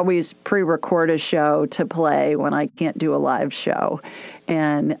I always pre-record a show to play when I can't do a live show.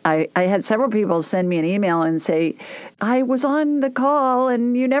 And I had several people send me an email and say, I was on the call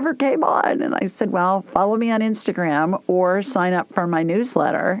and you never came on. And I said, well, follow me on Instagram or sign up for my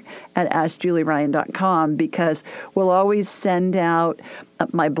newsletter at AskJulieRyan.com, because we'll always send out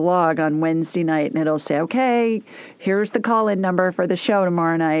my blog on Wednesday night, and it'll say, okay, here's the call-in number for the show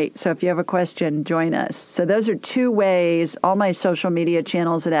tomorrow night. So if you have a question, join us. So those are two ways. All my social media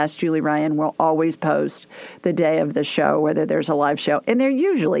channels at Ask Julie Ryan will always post the day of the show, whether there's a live show. And there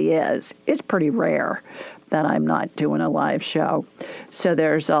usually is. It's pretty rare that I'm not doing a live show. So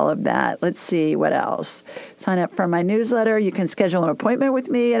there's all of that. Let's see what else. Sign up for my newsletter. You can schedule an appointment with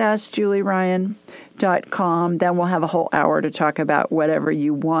me at AskJulieRyan.com. Then we'll have a whole hour to talk about whatever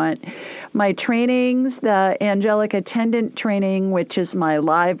you want. My trainings, the Angelic Attendant Training, which is my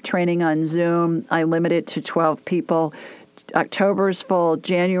live training on Zoom, I limit it to 12 people. October's full,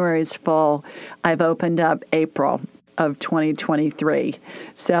 January's full. I've opened up April of 2023.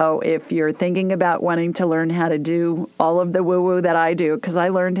 So if you're thinking about wanting to learn how to do all of the woo-woo that I do, because I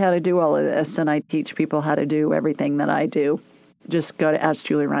learned how to do all of this and I teach people how to do everything that I do, just go to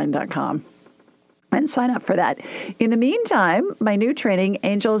AskJulieRyan.com and sign up for that. In the meantime, my new training,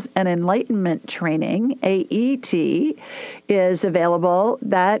 Angels and Enlightenment Training, AET, is available.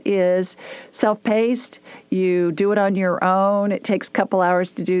 That is self-paced. You do it on your own. It takes a couple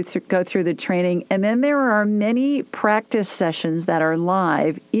hours to go through the training. And then there are many practice sessions that are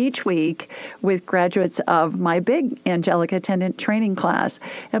live each week with graduates of my big angelic attendant training class.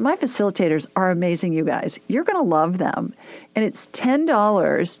 And my facilitators are amazing, you guys. You're going to love them. And it's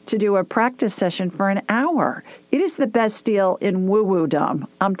 $10 to do a practice session for an hour. It is the best deal in woo-woo-dom.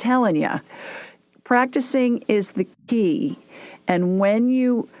 I'm telling you. Practicing is the key. And when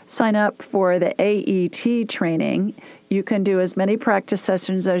you sign up for the AET training, you can do as many practice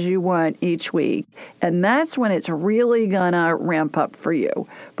sessions as you want each week. And that's when it's really going to ramp up for you.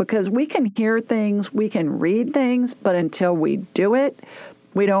 Because we can hear things, we can read things, but until we do it,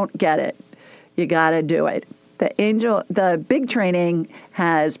 we don't get it. You got to do it. The big training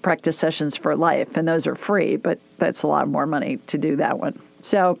has practice sessions for life, and those are free, but that's a lot more money to do that one.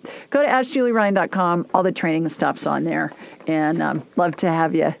 So go to AskJulieRyan.com. All the training stuff's on there, and love to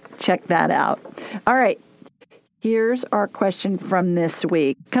have you check that out. All right. Here's our question from this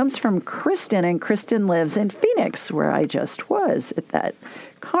week. It comes from Kristen, and Kristen lives in Phoenix, where I just was at that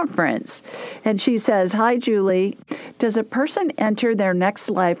conference. And she says, "Hi, Julie. Does a person enter their next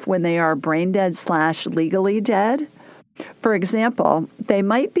life when they are brain dead / legally dead? For example, they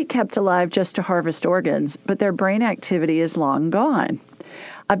might be kept alive just to harvest organs, but their brain activity is long gone.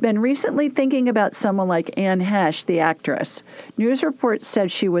 I've been recently thinking about someone like Anne Hesh, the actress. News reports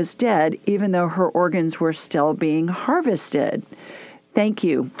said she was dead, even though her organs were still being harvested." Thank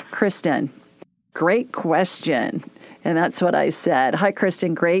you, Kristen. Great question. And that's what I said. Hi,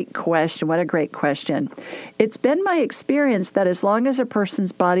 Kristen. Great question. What a great question. It's been my experience that as long as a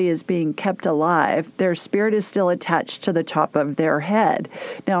person's body is being kept alive, their spirit is still attached to the top of their head.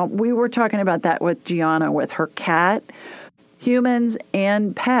 Now, we were talking about that with Gianna, with her cat. Humans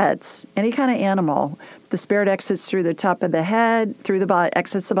and pets, any kind of animal, the spirit exits through the top of the head, through the body,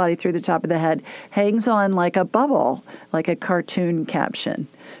 exits the body through the top of the head, hangs on like a bubble, like a cartoon caption.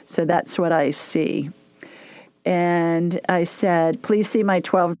 So that's what I see. And I said, please see my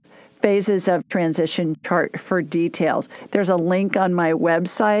 12 phases of transition chart for details. There's a link on my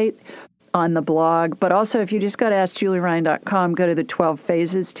website on the blog, but also if you just go to AskJulieRyan.com, go to the 12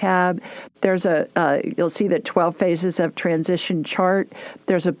 phases tab. There's you'll see the 12 phases of transition chart.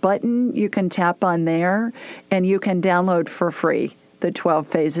 There's a button you can tap on there, and you can download for free the 12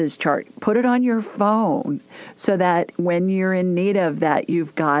 phases chart. Put it on your phone so that when you're in need of that,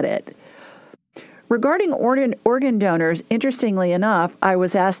 you've got it. Regarding organ donors, interestingly enough, I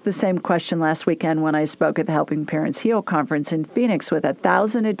was asked the same question last weekend when I spoke at the Helping Parents Heal conference in Phoenix with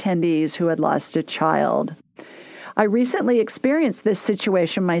 1,000 attendees who had lost a child. I recently experienced this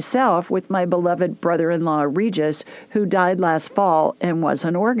situation myself with my beloved brother-in-law, Regis, who died last fall and was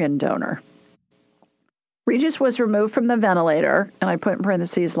an organ donor. Regis was removed from the ventilator, and I put in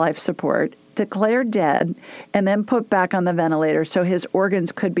parentheses life support, declared dead, and then put back on the ventilator so his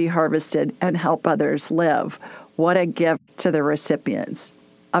organs could be harvested and help others live. What a gift to the recipients.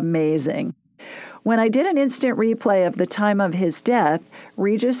 Amazing. When I did an instant replay of the time of his death,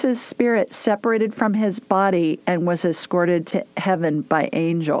 Regis's spirit separated from his body and was escorted to heaven by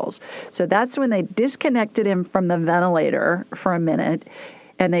angels. So that's when they disconnected him from the ventilator for a minute,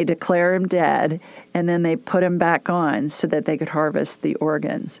 and they declare him dead, and then they put him back on so that they could harvest the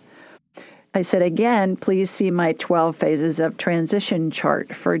organs. I said, again, please see my 12 phases of transition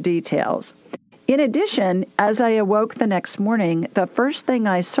chart for details. In addition, as I awoke the next morning, the first thing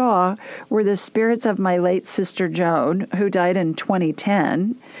I saw were the spirits of my late sister Joan, who died in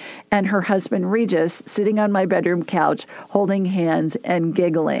 2010, and her husband Regis sitting on my bedroom couch, holding hands and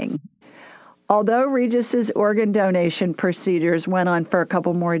giggling. Although Regis's organ donation procedures went on for a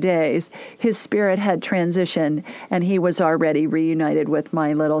couple more days, his spirit had transitioned, and he was already reunited with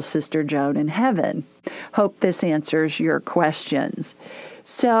my little sister Joan in heaven. Hope this answers your questions.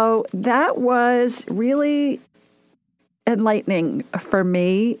 So that was really enlightening for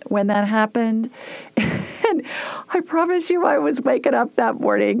me when that happened. And I promise you, I was waking up that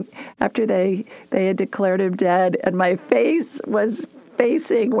morning after they had declared him dead, and my face was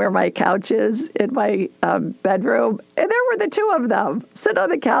facing where my couch is in my bedroom, and there were the two of them sitting on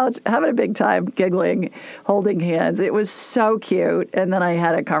the couch having a big time, giggling, holding hands. It was so cute. And then I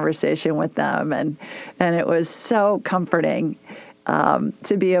had a conversation with them, and it was so comforting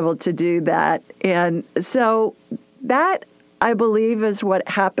to be able to do that. And so that, I believe, is what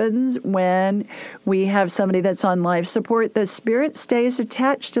happens when we have somebody that's on life support. The spirit stays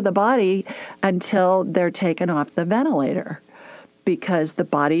attached to the body until they're taken off the ventilator, because the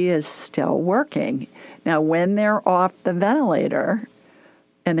body is still working. Now, when they're off the ventilator,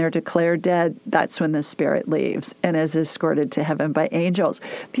 and they're declared dead, that's when the spirit leaves and is escorted to heaven by angels.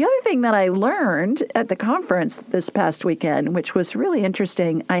 The other thing that I learned at the conference this past weekend, which was really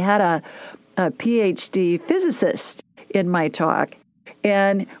interesting, I had a PhD physicist in my talk.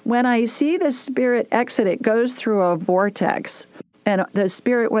 And when I see the spirit exit, it goes through a vortex. And the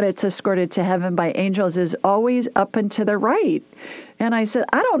spirit, when it's escorted to heaven by angels, is always up and to the right. And I said,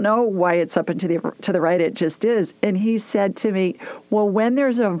 I don't know why it's up and to the right. It just is. And he said to me, well, when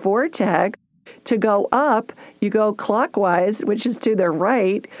there's a vortex, to go up, you go clockwise, which is to the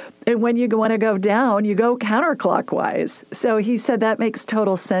right. And when you want to go down, you go counterclockwise. So he said that makes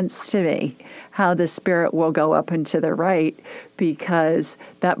total sense to me, how the spirit will go up and to the right, because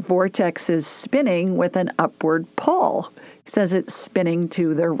that vortex is spinning with an upward pull. He says it's spinning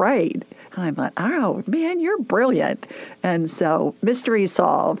to the right. And I thought, oh, man, you're brilliant. And so mystery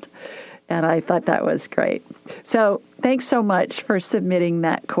solved. And I thought that was great. So thanks so much for submitting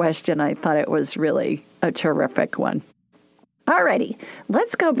that question. I thought it was really a terrific one. All righty,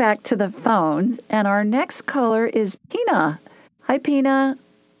 let's go back to the phones. And our next caller is Pina. Hi, Pina.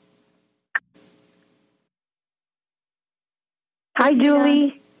 Hi,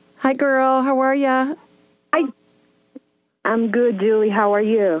 Julie. Hi, girl. How are you? I'm good, Julie. How are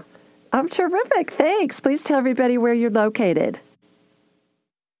you? I'm terrific. Thanks. Please tell everybody where you're located.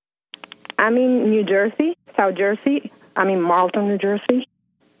 I'm in New Jersey, South Jersey. I'm in Marlton, New Jersey.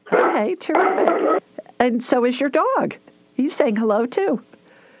 Okay, terrific. And so is your dog. He's saying hello, too.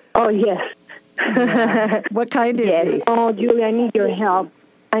 Oh, yes. Yeah. What kind is he? Oh, Julie, I need your help.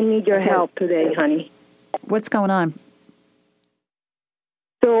 I need your help today, honey. What's going on?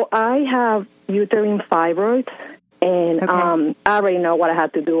 So I have uterine fibroids, and I already know what I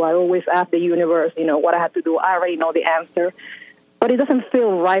have to do. I always ask the universe, what I have to do. I already know the answer. But it doesn't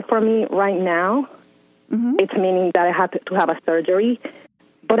feel right for me right now. Mm-hmm. It's meaning that I have to have a surgery.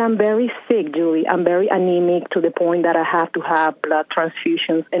 But I'm very sick, Julie. I'm very anemic to the point that I have to have blood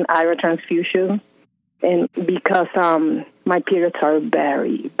transfusions and iron transfusions. And because my periods are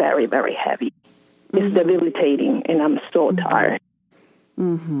very, very, very heavy. Mm-hmm. It's debilitating, and I'm so tired.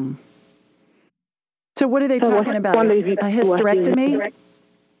 Mm-hmm. So what are they talking about? A hysterectomy?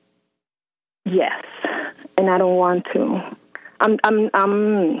 Yes, and I don't want to. I'm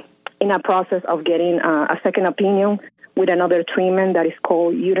in a process of getting a second opinion with another treatment that is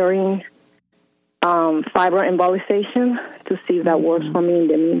called uterine fibroid embolization to see if that works for me in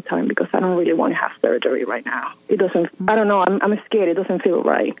the meantime, because I don't really want to have surgery right now. It doesn't. I don't know. I'm scared. It doesn't feel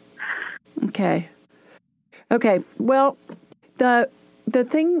right. Okay. Well, the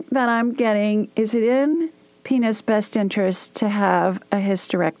thing that I'm getting, is it in Pina's best interest to have a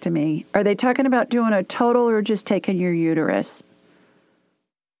hysterectomy? Are they talking about doing a total or just taking your uterus?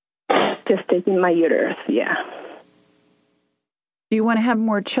 Just taking my uterus, yeah. Do you want to have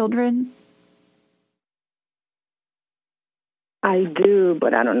more children? I do,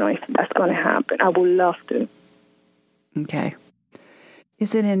 but I don't know if that's going to happen. I would love to. Okay.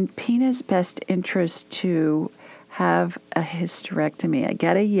 Is it in Pina's best interest to have a hysterectomy? I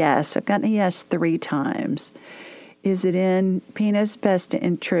get a yes. I've gotten a yes 3 times. Is it in Pina's best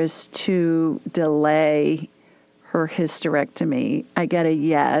interest to delay her hysterectomy? I get a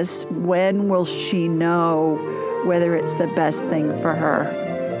yes. When will she know whether it's the best thing for her?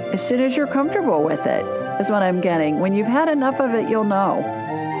 As soon as you're comfortable with it, is what I'm getting. When you've had enough of it, you'll know.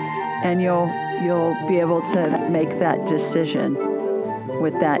 And you'll be able to make that decision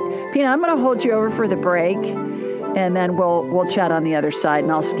with that. Pina, I'm going to hold you over for the break, and then we'll chat on the other side,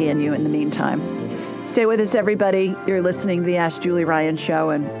 and I'll scan you in the meantime. Stay with us, everybody. You're listening to the Ask Julie Ryan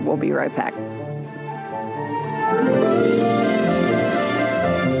Show, and we'll be right back.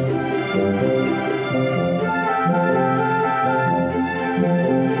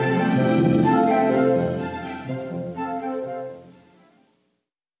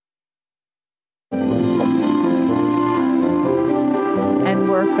 And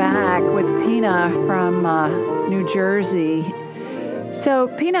we're back with Pina from New Jersey. So,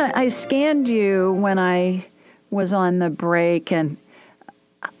 Pina, I scanned you when I was on the break, and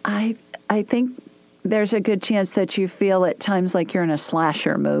I think there's a good chance that you feel at times like you're in a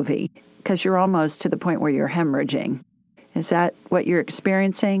slasher movie, because you're almost to the point where you're hemorrhaging. Is that what you're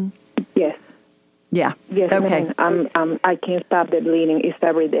experiencing? Yes. Yeah. Yes. Okay. I can't stop the bleeding. It's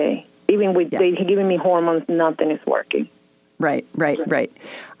every day. Even with they giving me hormones, nothing is working. Right.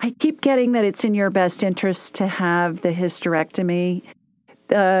 I keep getting that it's in your best interest to have the hysterectomy.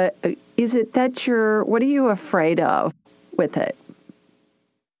 Is it that what are you afraid of with it?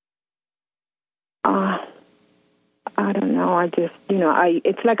 I don't know. I just,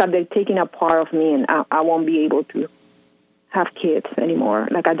 it's like they're taking a part of me, and I won't be able to have kids anymore.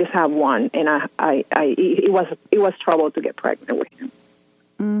 Like I just have one, and it was trouble to get pregnant with him.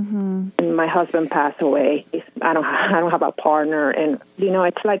 Mm-hmm. And my husband passed away. I don't have a partner, and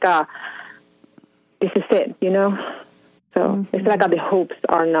it's like this is it, So it's like the hopes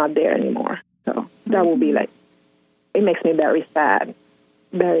are not there anymore. So that will be like, it makes me very sad,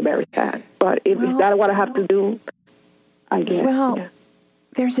 very, very sad. But is that what I have to do? I guess. Well,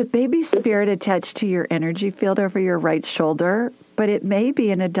 there's a baby spirit attached to your energy field over your right shoulder, but it may be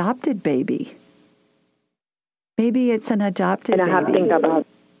an adopted baby. Maybe it's an adopted baby. And I have to think about.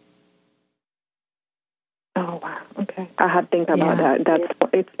 Oh wow! Okay, I have to think about that.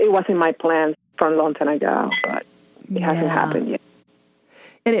 It was in my plans from a long time ago, but it hasn't happened yet.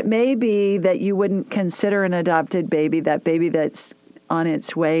 And it may be that you wouldn't consider an adopted baby, that baby that's on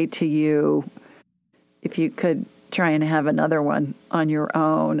its way to you, if you could try and have another one on your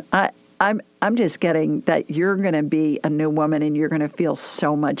own. I'm just getting that you're going to be a new woman and you're going to feel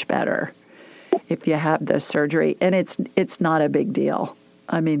so much better if you have the surgery. And it's not a big deal.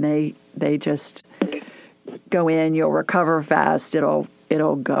 I mean, they just go in, you'll recover fast. It'll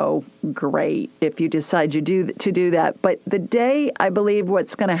go great if you decide to do that. But the day, I believe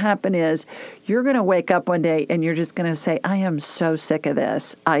what's going to happen is you're going to wake up one day and you're just going to say, I am so sick of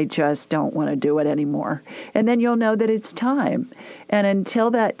this. I just don't want to do it anymore. And then you'll know that it's time. And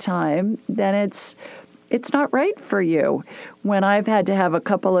until that time, then it's not right for you. When I've had to have a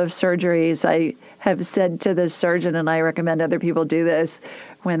couple of surgeries, I have said to the surgeon, and I recommend other people do this,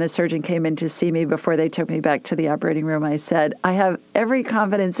 when the surgeon came in to see me before they took me back to the operating room, I said, I have every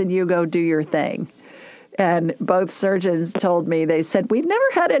confidence in you. Go do your thing. And both surgeons told me, they said, we've never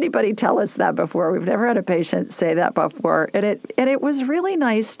had anybody tell us that before. We've never had a patient say that before. And it was really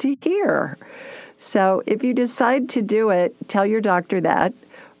nice to hear. So if you decide to do it, tell your doctor that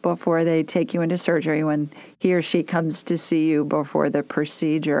before they take you into surgery when he or she comes to see you before the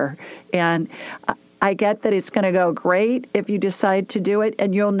procedure. And I get that it's going to go great if you decide to do it,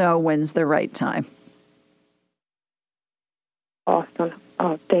 and you'll know when's the right time. Awesome.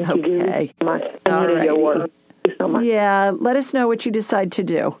 Oh, thank you so much. All right. Your work. Thank you so much. Yeah, let us know what you decide to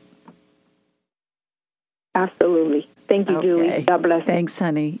do. Absolutely. Thank you, Julie. God bless. Thanks,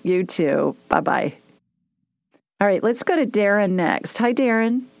 honey. You too. Bye-bye. All right, let's go to Darren next. Hi,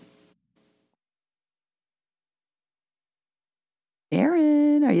 Darren.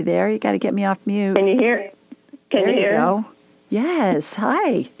 Darren, are you there? You got to get me off mute. Can you hear? Can you hear? Go. Yes.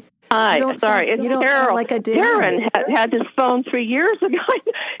 Hi. Hi. Sorry, it's Carol. Like Darren had his phone 3 years ago.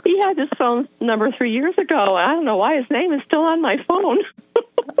 He had his phone number 3 years ago. I don't know why his name is still on my phone.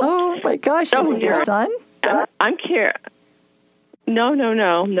 Oh my gosh! Is it your son? I'm Carol.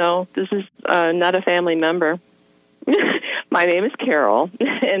 No. This is not a family member. My name is Carol,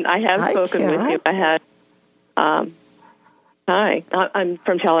 and I have spoken with you. I had. Hi, I'm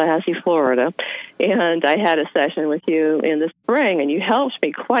from Tallahassee, Florida, and I had a session with you in the spring, and you helped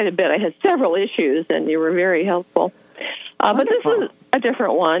me quite a bit. I had several issues, and you were very helpful. But this is a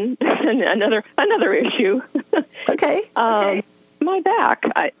different one, another issue. Okay. My back.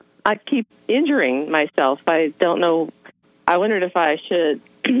 I keep injuring myself. I don't know. I wondered if I should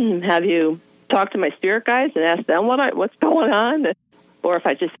have you talk to my spirit guides and ask them what's going on, or if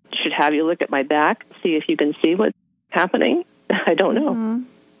I just should have you look at my back, see if you can see what's happening. I don't know.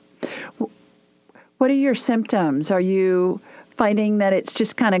 Mm-hmm. What are your symptoms? Are you finding that it's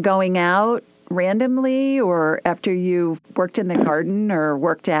just kind of going out randomly, or after you've worked in the garden or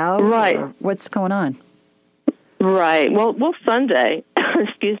worked out? Right. Or what's going on? Right. Well, Sunday,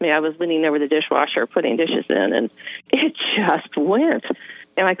 excuse me, I was leaning over the dishwasher putting dishes in, and it just went,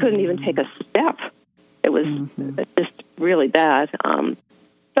 and I couldn't even take a step. It was just really bad.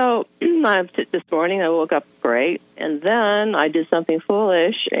 So this morning I woke up great, and then I did something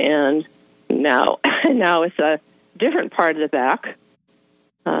foolish, and now it's a different part of the back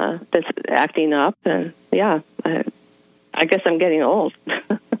that's acting up, and I guess I'm getting old.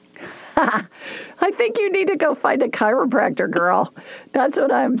 I think you need to go find a chiropractor, girl. That's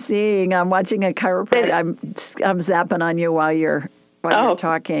what I'm seeing. I'm watching a chiropractor. I'm zapping on you while you're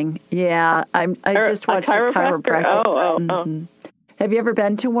talking. Yeah, I just watched a chiropractor. Oh. Have you ever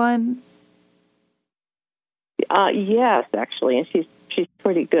been to one? Yes, actually, and she's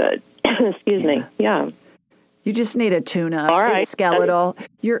pretty good. Excuse me. Yeah. You just need a tune-up. All right. It's skeletal.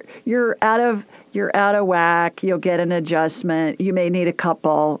 You're out of whack. You'll get an adjustment. You may need a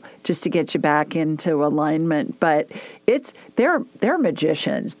couple just to get you back into alignment. But they're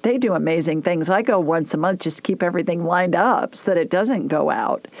magicians. They do amazing things. I go once a month just to keep everything lined up so that it doesn't go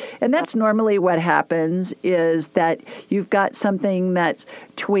out. And that's normally what happens, is that you've got something that's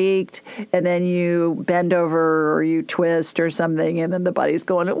tweaked, and then you bend over or you twist or something, and then the body's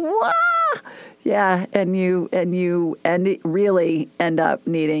going, wah! Yeah, and you really end up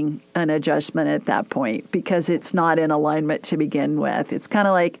needing an adjustment at that point because it's not in alignment to begin with. It's kind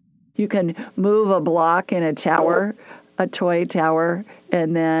of like you can move a block in a tower, a toy tower,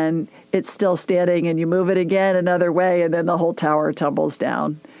 and then it's still standing, and you move it again another way, and then the whole tower tumbles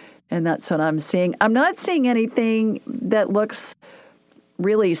down. And that's what I'm seeing. I'm not seeing anything that looks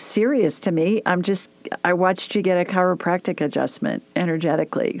really serious to me. I watched you get a chiropractic adjustment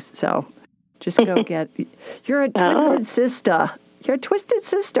energetically, so. Just go get. You're a twisted sister. You're a twisted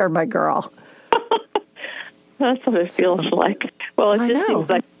sister, my girl. That's what it feels like. Well, it just seems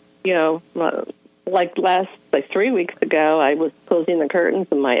like, like 3 weeks ago, I was closing the curtains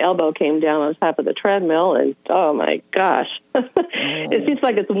and my elbow came down on top of the treadmill, and oh my gosh, it seems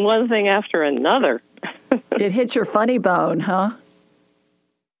like it's one thing after another. It hit your funny bone, huh?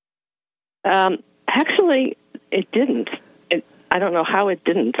 Actually, it didn't. I don't know how it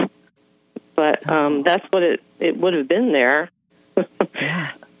didn't. But that's what it would have been there.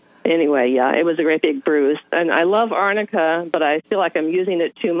 Yeah. Anyway, yeah, it was a great big bruise. And I love arnica, but I feel like I'm using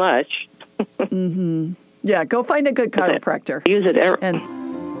it too much. Mm-hmm. Yeah, go find a good chiropractor. Use it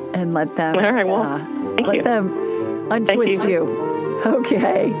and let them. All right, well, let them untwist you.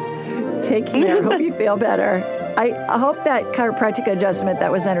 Okay. Take care. Hope you feel better. I hope that chiropractic adjustment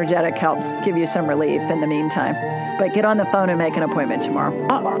that was energetic helps give you some relief in the meantime. But get on the phone and make an appointment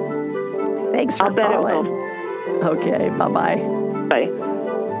tomorrow. Thanks for calling. Okay, bye-bye. Bye.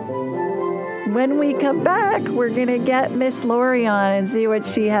 When we come back, we're going to get Miss Lori on and see what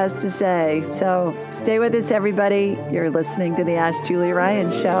she has to say. So stay with us, everybody. You're listening to the Ask Julie Ryan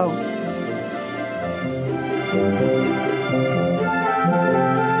Show.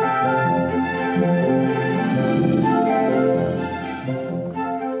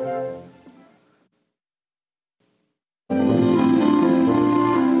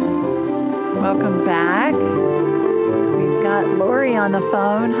 Welcome back. We've got Lori on the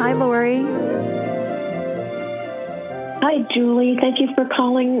phone. Hi, Lori. Hi, Julie. Thank you for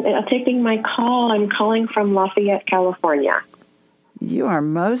taking my call. I'm calling from Lafayette, California. You are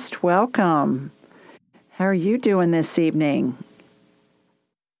most welcome. How are you doing this evening?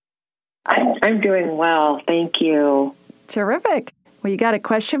 I'm doing well. Thank you. Terrific. Well, you got a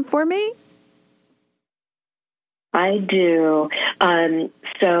question for me? I do.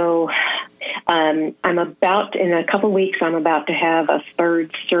 In a couple weeks, I'm about to have a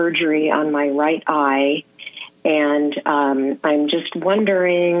third surgery on my right eye. And I'm just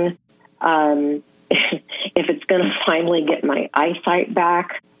wondering if it's going to finally get my eyesight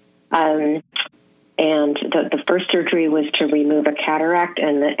back. And the first surgery was to remove a cataract.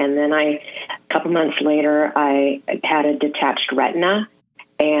 And then a couple months later, I had a detached retina.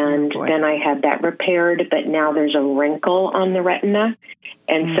 And then I had that repaired, but now there's a wrinkle on the retina.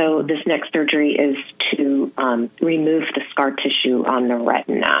 And so this next surgery is to remove the scar tissue on the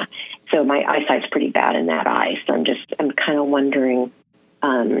retina. So my eyesight's pretty bad in that eye. So I'm kind of wondering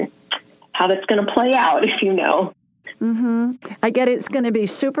how that's going to play out, if you know. Mm-hmm. I get it's going to be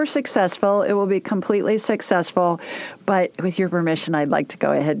super successful. It will be completely successful. But with your permission, I'd like to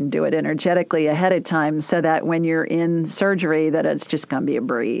go ahead and do it energetically ahead of time so that when you're in surgery, that it's just going to be a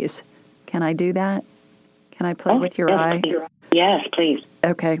breeze. Can I do that? Can I play with your eye? Yes, please.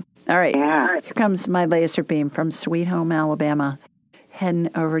 Okay. All right. Yeah. Here comes my laser beam from Sweet Home, Alabama. Heading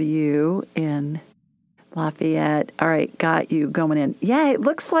over to you in Lafayette. All right, got you going in. Yeah, it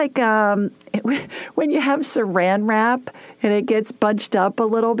looks like when you have saran wrap and it gets bunched up a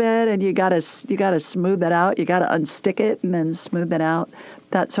little bit, and you gotta smooth it out. You gotta unstick it and then smooth it out.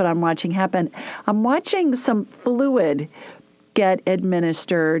 That's what I'm watching happen. I'm watching some fluid get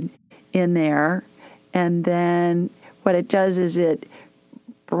administered in there, and then what it does is it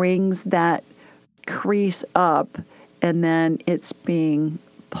brings that crease up, and then it's being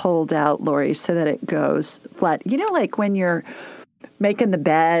pulled out, Lori, so that it goes flat. You know, like when you're making the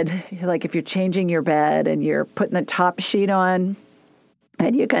bed, like if you're changing your bed and you're putting the top sheet on,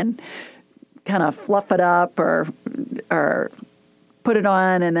 and you can kind of fluff it up or put it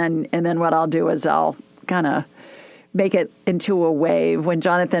on, and then what I'll do is I'll kind of make it into a wave. When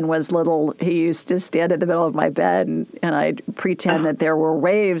Jonathan was little, he used to stand in the middle of my bed and I'd pretend that there were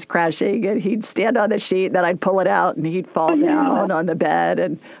waves crashing, and he'd stand on the sheet, and then I'd pull it out and he'd fall down on the bed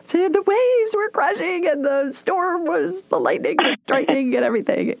and say, the waves were crashing and the storm was, the lightning was striking and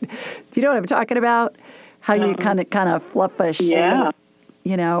everything. Do you know what I'm talking about? How you kind of fluff a sheet,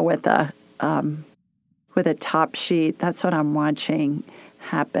 with a top sheet. That's what I'm watching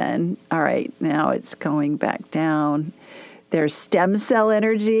happen. All right, now it's going back down. There's stem cell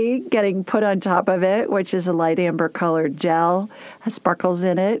energy getting put on top of it, which is a light amber colored gel, has sparkles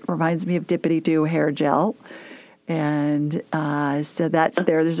in it, reminds me of Dippity Doo hair gel. And so that's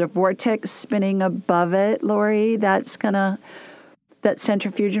there. There's a vortex spinning above it, Lori. That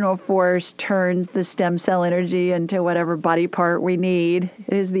centrifugal force turns the stem cell energy into whatever body part we need.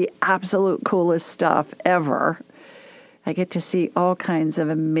 It is the absolute coolest stuff ever. I get to see all kinds of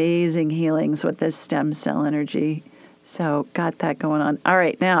amazing healings with this stem cell energy. So got that going on. All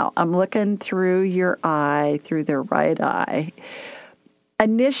right, now I'm looking through your eye, through the right eye.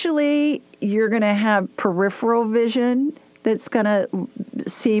 Initially, you're going to have peripheral vision that's going to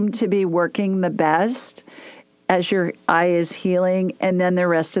seem to be working the best as your eye is healing, and then the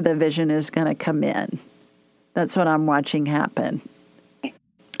rest of the vision is going to come in. That's what I'm watching happen.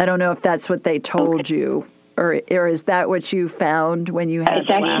 I don't know if that's what they told you. Or is that what you found when you had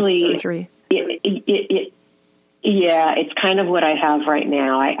the last surgery? Yeah, it's kind of what I have right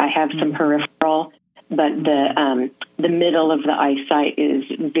now. I have some peripheral, but the middle of the eyesight is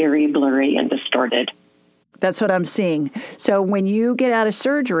very blurry and distorted. That's what I'm seeing. So when you get out of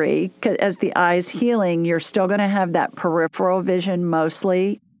surgery, as the eye's healing, you're still going to have that peripheral vision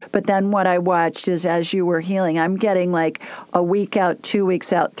mostly. But then what I watched is as you were healing, I'm getting like a week out, 2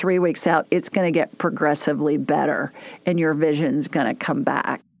 weeks out, 3 weeks out, it's going to get progressively better and your vision's going to come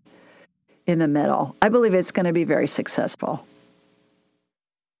back in the middle. I believe it's going to be very successful.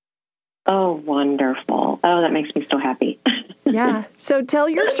 Oh, wonderful. Oh, that makes me so happy. Yeah. So tell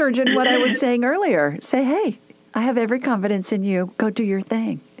your surgeon what I was saying earlier. Say, hey, I have every confidence in you. Go do your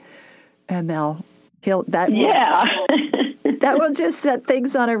thing. And that will just set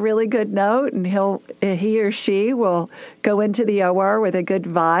things on a really good note, and he or she will go into the OR with a good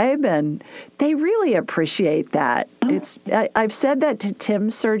vibe, and they really appreciate that. I've said that to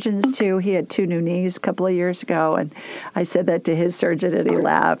Tim's surgeons too. He had 2 new knees a couple of years ago, and I said that to his surgeon, and he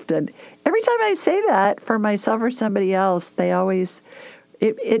laughed. And every time I say that for myself or somebody else, they always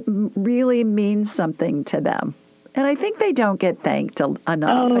it really means something to them. And I think they don't get thanked enough.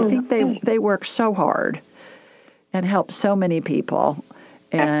 I think they work so hard and help so many people.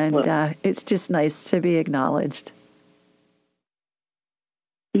 And it's just nice to be acknowledged.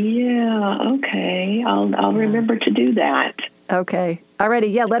 Yeah, okay. I'll remember to do that. Okay.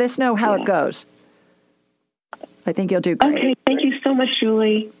 Alrighty. Yeah, let us know how it goes. I think you'll do great. Okay. Thank you so much,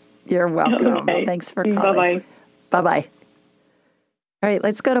 Julie. You're welcome. Okay. Thanks for calling. Bye-bye. Bye-bye. All right,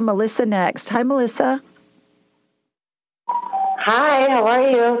 let's go to Melissa next. Hi, Melissa. Hi, how are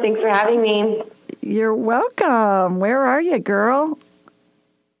you? Thanks for having me. You're welcome. Where are you, girl?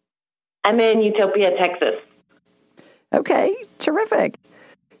 I'm in Utopia, Texas. Okay, terrific.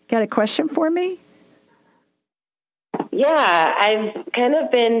 Got a question for me? Yeah, I've kind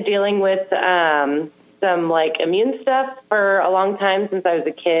of been dealing with some immune stuff for a long time since I was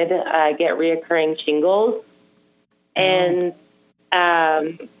a kid. I get reoccurring shingles. And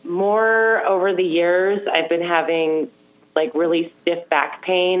more over the years, I've been having really stiff back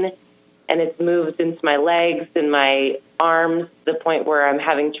pain, and it's moved into my legs and my arms to the point where I'm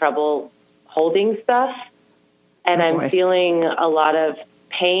having trouble holding stuff. And I'm feeling a lot of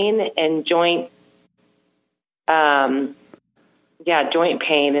pain and joint pain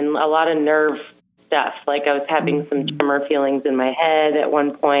and a lot of nerve stuff. Like I was having some tremor feelings in my head at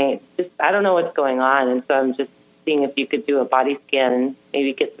one point. I don't know what's going on. And so I'm just seeing if you could do a body scan and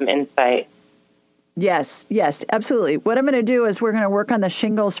maybe get some insight. Yes, absolutely. What I'm going to do is we're going to work on the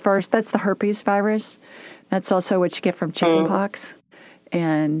shingles first. That's the herpes virus. That's also what you get from chickenpox.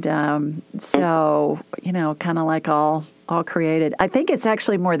 And so, kind of like all created. I think it's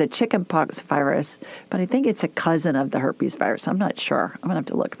actually more the chickenpox virus, but I think it's a cousin of the herpes virus. I'm not sure. I'm going to have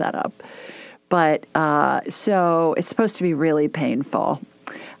to look that up. But so it's supposed to be really painful.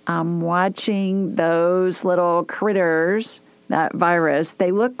 I'm watching those little critters, that virus.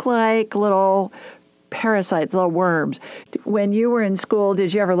 They look like little parasites, little worms. When you were in school,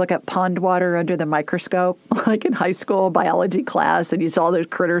 did you ever look at pond water under the microscope, like in high school biology class, and you saw those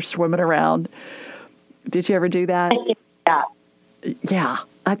critters swimming around? Did you ever do that? Yeah. Yeah.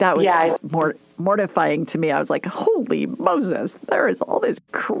 That was just mortifying to me. I was like, holy Moses, there is all this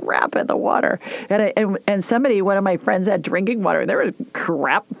crap in the water. And somebody, one of my friends had drinking water, and there was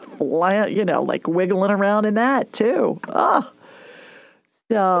crap flying, like wiggling around in that too. Oh.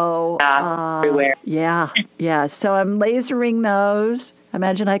 So, everywhere. Yeah. So I'm lasering those.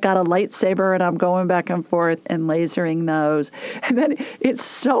 Imagine I got a lightsaber and I'm going back and forth and lasering those. And then it's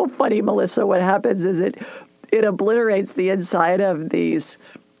so funny, Melissa, what happens is it obliterates the inside of these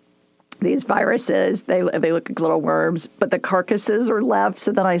viruses. They look like little worms, but the carcasses are left.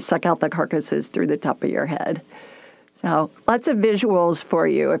 So then I suck out the carcasses through the top of your head. So lots of visuals for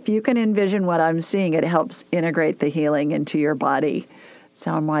you. If you can envision what I'm seeing, it helps integrate the healing into your body. So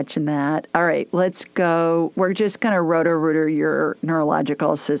I'm watching that. All right, let's go. We're just going to roto-rooter your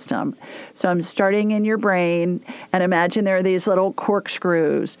neurological system. So I'm starting in your brain, and imagine there are these little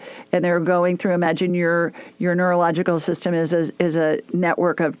corkscrews, and they're going through. Imagine your neurological system is a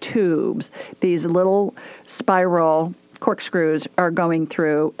network of tubes. These little spiral corkscrews are going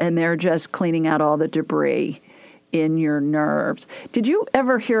through, and they're just cleaning out all the debris in your nerves. Did you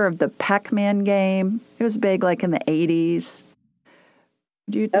ever hear of the Pac-Man game? It was big like in the 80s.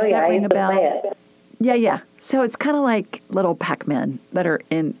 Does that ring a bell? Yeah. So it's kind of like little Pac-Men that are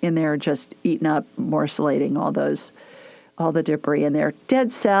in there just eating up, morcellating all the debris in there.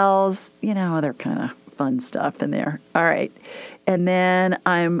 Dead cells, they're kind of fun stuff in there. All right. And then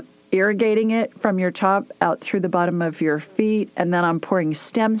I'm irrigating it from your top out through the bottom of your feet, and then I'm pouring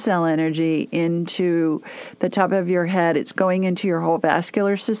stem cell energy into the top of your head. It's going into your whole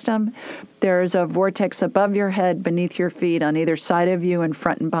vascular system. There's a vortex above your head, beneath your feet, on either side of you, and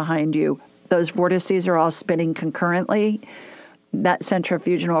front and behind you. Those vortices are all spinning concurrently. That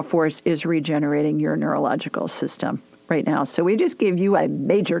centrifugal force is regenerating your neurological system right now. So we just gave you a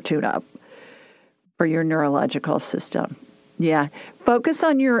major tune-up for your neurological system. Yeah. Focus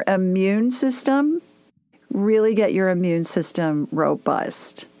on your immune system. Really get your immune system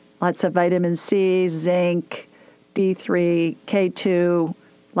robust. Lots of vitamin C, zinc, D3, K2,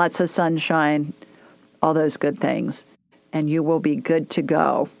 lots of sunshine, all those good things. And you will be good to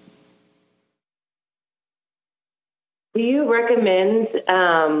go. Do you recommend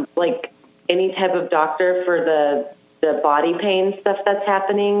any type of doctor for the body pain stuff that's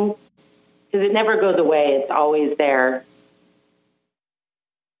happening? Because it never goes away. It's always there.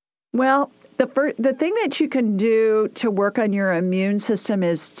 Well, the thing that you can do to work on your immune system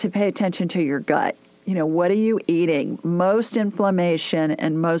is to pay attention to your gut. What are you eating? Most inflammation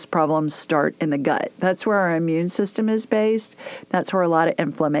and most problems start in the gut. That's where our immune system is based. That's where a lot of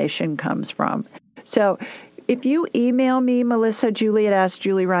inflammation comes from. So if you email me, Melissa,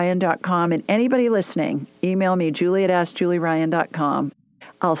 Julie@AskJulieRyan.com, and anybody listening, email me, Julie@AskJulieRyan.com.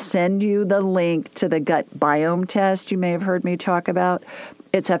 I'll send you the link to the gut biome test you may have heard me talk about.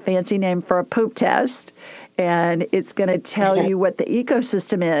 It's a fancy name for a poop test, and it's going to tell you what the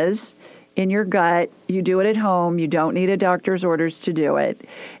ecosystem is in your gut. You do it at home. You don't need a doctor's orders to do it.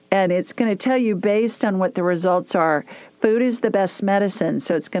 And it's going to tell you based on what the results are. Food is the best medicine,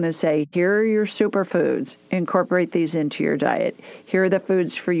 so it's going to say, here are your superfoods. Incorporate these into your diet. Here are the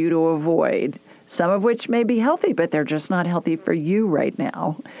foods for you to avoid, some of which may be healthy, but they're just not healthy for you right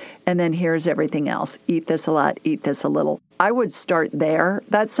now. And then here's everything else. Eat this a lot, eat this a little. I would start there.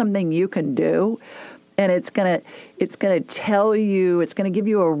 That's something you can do. And it's going to tell you, it's going to give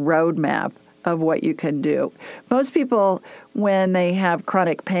you a roadmap of what you can do. Most people, when they have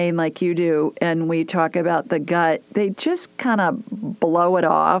chronic pain like you do, and we talk about the gut, they just kind of blow it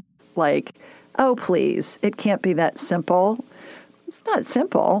off like, oh, please, it can't be that simple. It's not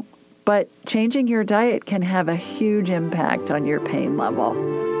simple, but changing your diet can have a huge impact on your pain level.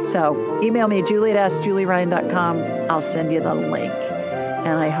 So email me, Julie@AskJulieRyan.com. I'll send you the link.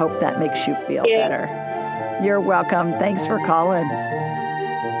 And I hope that makes you feel better. You're welcome. Thanks for calling.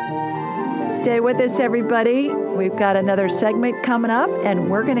 Stay with us, everybody. We've got another segment coming up, and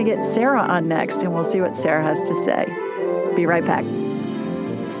we're going to get Sarah on next, and we'll see what Sarah has to say. Be right back.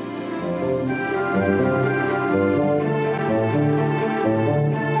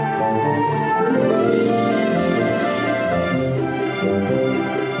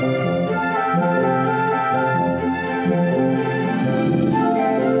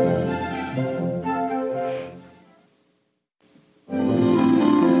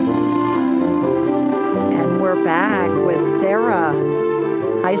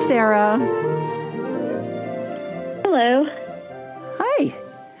 Hi, Sarah. Hello. Hi.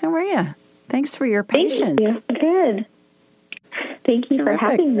 How are you? Thanks for your patience. Thank you. Good. Thank you for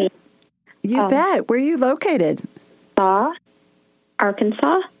having me. You bet. Where are you located?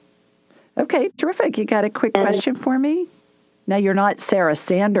 Arkansas. Okay, terrific. You got a quick question for me? Now, you're not Sarah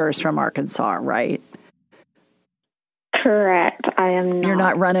Sanders from Arkansas, right? Correct. I am not. You're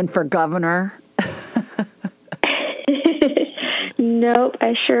not running for governor? Nope,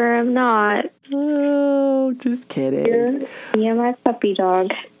 I sure am not. Oh, just kidding. Yeah, my puppy dog.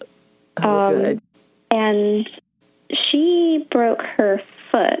 Good. And she broke her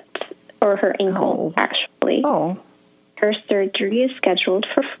foot, or her ankle, actually. Oh. Her surgery is scheduled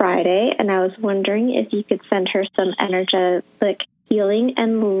for Friday, and I was wondering if you could send her some energetic healing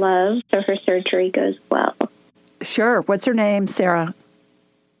and love so her surgery goes well. Sure. What's her name, Sarah?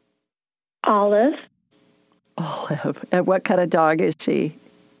 Olive. Olive. And what kind of dog is she?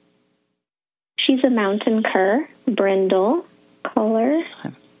 She's a mountain cur, brindle color.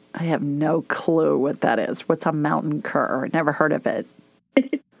 I have no clue what that is. What's a mountain cur? Never heard of it.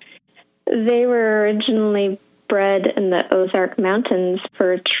 They were originally bred in the Ozark Mountains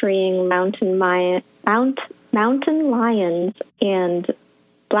for treeing mountain lions and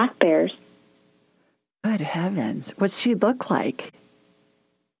black bears. Good heavens. What's she look like?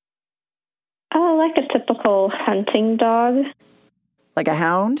 Oh, like a typical hunting dog. Like a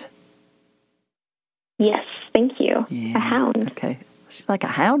hound? Yes, thank you. Yeah, a hound. Okay. She's like a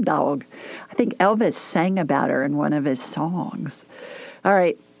hound dog. I think Elvis sang about her in one of his songs. All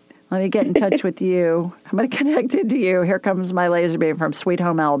right. Let me get in touch with you. I'm going to connect into you. Here comes my laser beam from Sweet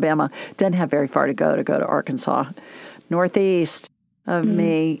Home, Alabama. Doesn't have very far to go to Arkansas. Northeast of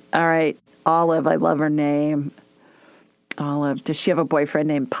me. All right. Olive. I love her name. Olive. Does she have a boyfriend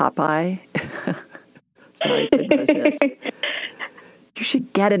named Popeye? Sorry, I couldn't resist. You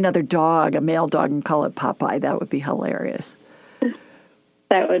should get another dog, a male dog, and call it Popeye. That would be hilarious.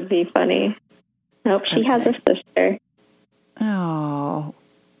 That would be funny. Nope, she has a sister. Oh.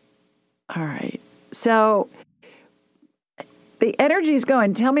 All right. So the energy is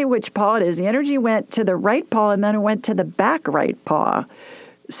going. Tell me which paw it is. The energy went to the right paw, and then it went to the back right paw.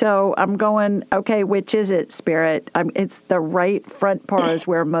 So I'm going, okay, which is it, Spirit? It's the right front paw is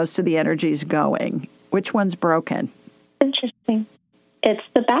where most of the energy is going. Which one's broken? Interesting. It's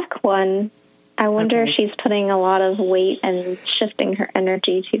the back one. I wonder if she's putting a lot of weight and shifting her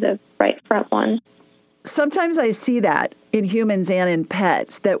energy to the right front one. Sometimes I see that in humans and in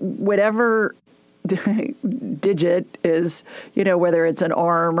pets, that whatever digit is, whether it's an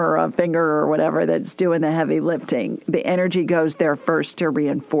arm or a finger or whatever that's doing the heavy lifting, the energy goes there first to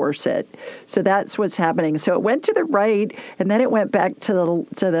reinforce it. So that's what's happening. So it went to the right, and then it went back to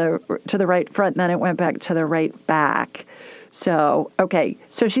the right front, and then it went back to the right back. So, okay.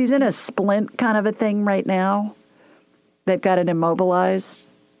 So she's in a splint kind of a thing right now. They've got it immobilized.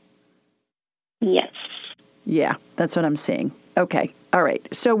 Yes. Yeah, that's what I'm seeing. Okay. All right.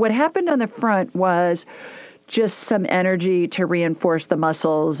 So what happened on the front was just some energy to reinforce the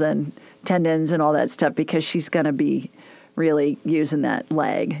muscles and tendons and all that stuff, because she's going to be really using that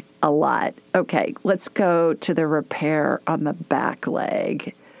leg a lot. Okay. Let's go to the repair on the back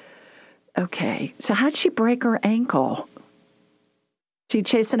leg. Okay. So how'd she break her ankle? She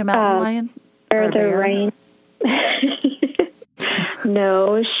chasing a mountain lion? Or the rain.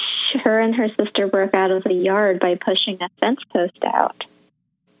 No, her and her sister broke out of the yard by pushing a fence post out.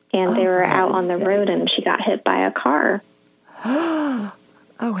 And they were out on the road, and she got hit by a car.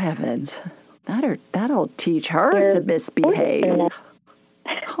 Oh, heavens. That'll teach her to misbehave.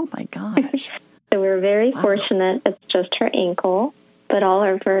 Oh, my gosh. So we're very fortunate it's just her ankle, but all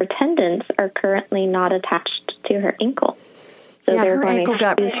of her tendons are currently not attached to her ankle. So yeah, her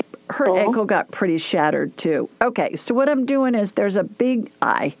ankle got pretty shattered, too. Okay, so what I'm doing is there's a big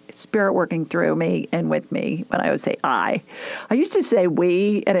I, spirit working through me and with me when I would say I. I used to say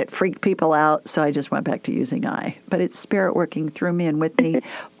we, and it freaked people out, so I just went back to using I. But it's spirit working through me and with me.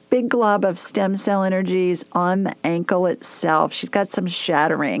 Big glob of stem cell energies on the ankle itself. She's got some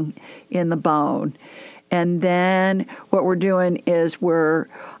shattering in the bone. And then what we're doing is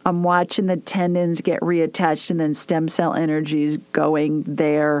I'm watching the tendons get reattached, and then stem cell energies going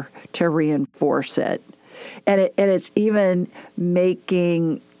there to reinforce it. And it's even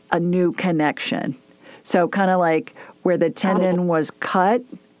making a new connection. So kind of like where the tendon was cut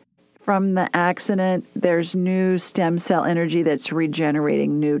from the accident, there's new stem cell energy that's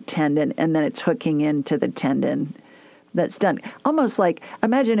regenerating new tendon, and then it's hooking into the tendon that's done. Almost like,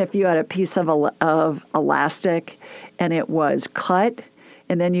 imagine if you had a piece of elastic and it was cut,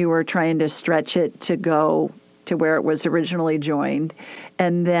 and then you were trying to stretch it to go to where it was originally joined.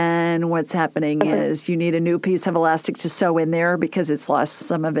 And then what's happening is you need a new piece of elastic to sew in there because it's lost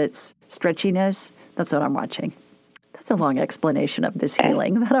some of its stretchiness. That's what I'm watching. That's a long explanation of this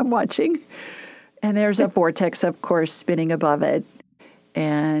healing that I'm watching. And there's a vortex, of course, spinning above it.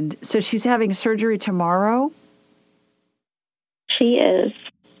 And so she's having surgery tomorrow. She is.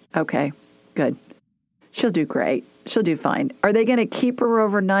 Okay, good. She'll do great. She'll do fine. Are they going to keep her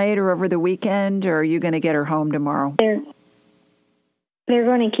overnight or over the weekend, or are you going to get her home tomorrow? They're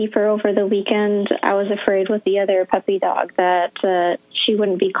going to keep her over the weekend. I was afraid with the other puppy dog that she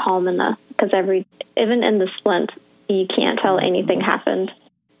wouldn't be calm enough because even in the splint, you can't tell anything happened.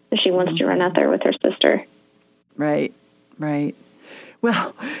 She wants to run out there with her sister. Right.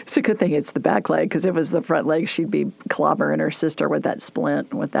 Well, it's a good thing it's the back leg, because if it was the front leg, she'd be clobbering her sister with that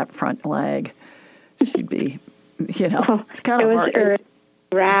splint, with that front leg. She'd be, it's kind of hard. It's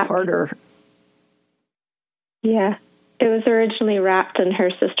harder. Yeah. It was originally wrapped, and her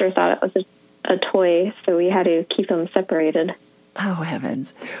sister thought it was a toy, so we had to keep them separated. Oh,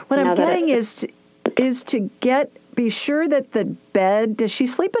 heavens. What I'm getting is to be sure that the bed, does she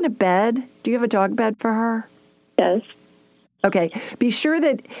sleep in a bed? Do you have a dog bed for her? Yes. Okay. Be sure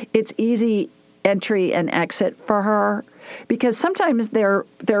that it's easy entry and exit for her, because sometimes they're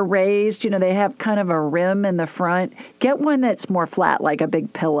raised, they have kind of a rim in the front. Get one that's more flat, like a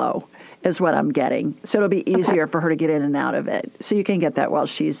big pillow, is what I'm getting. So it'll be easier for her to get in and out of it. So you can get that while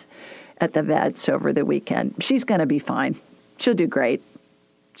she's at the vet's over the weekend. She's going to be fine. She'll do great.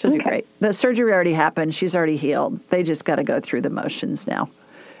 She'll do great. The surgery already happened. She's already healed. They just got to go through the motions now.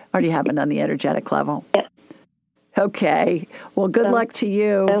 Already happened on the energetic level. Yep. Okay. Well, good luck to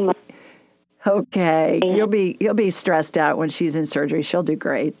you. Okay. You'll be stressed out when she's in surgery. She'll do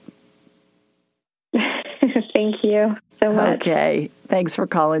great. Thank you so much. Okay. Thanks for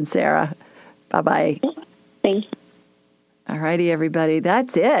calling, Sarah. Bye-bye. Thank you. All righty, everybody.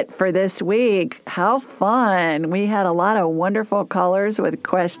 That's it for this week. How fun. We had a lot of wonderful callers with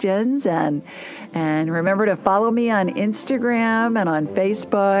questions. And remember to follow me on Instagram and on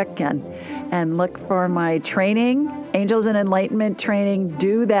Facebook and look for my training, Angels and Enlightenment training.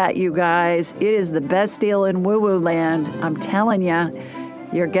 Do that, you guys. It is the best deal in woo-woo land. I'm telling you.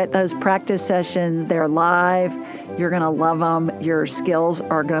 You'll get those practice sessions. They're live. You're going to love them. Your skills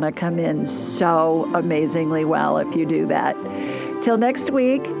are going to come in so amazingly well if you do that. Till next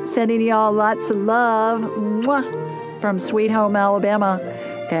week, sending y'all lots of love. Mwah, from Sweet Home, Alabama.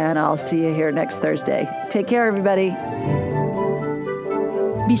 And I'll see you here next Thursday. Take care, everybody.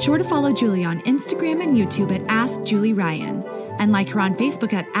 Be sure to follow Julie on Instagram and YouTube at Ask Julie Ryan, and like her on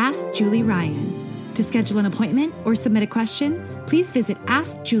Facebook at Ask Julie Ryan. To schedule an appointment or submit a question, please visit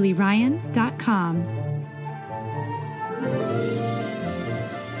AskJulieRyan.com.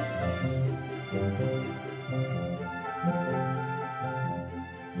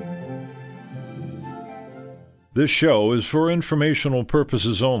 This show is for informational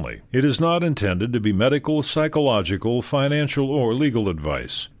purposes only. It is not intended to be medical, psychological, financial, or legal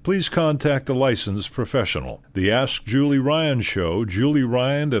advice. Please contact a licensed professional. The Ask Julie Ryan Show, Julie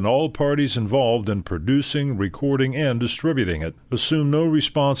Ryan and all parties involved in producing, recording, and distributing it assume no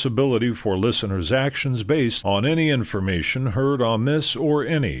responsibility for listeners' actions based on any information heard on this or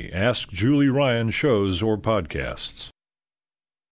any Ask Julie Ryan shows or podcasts.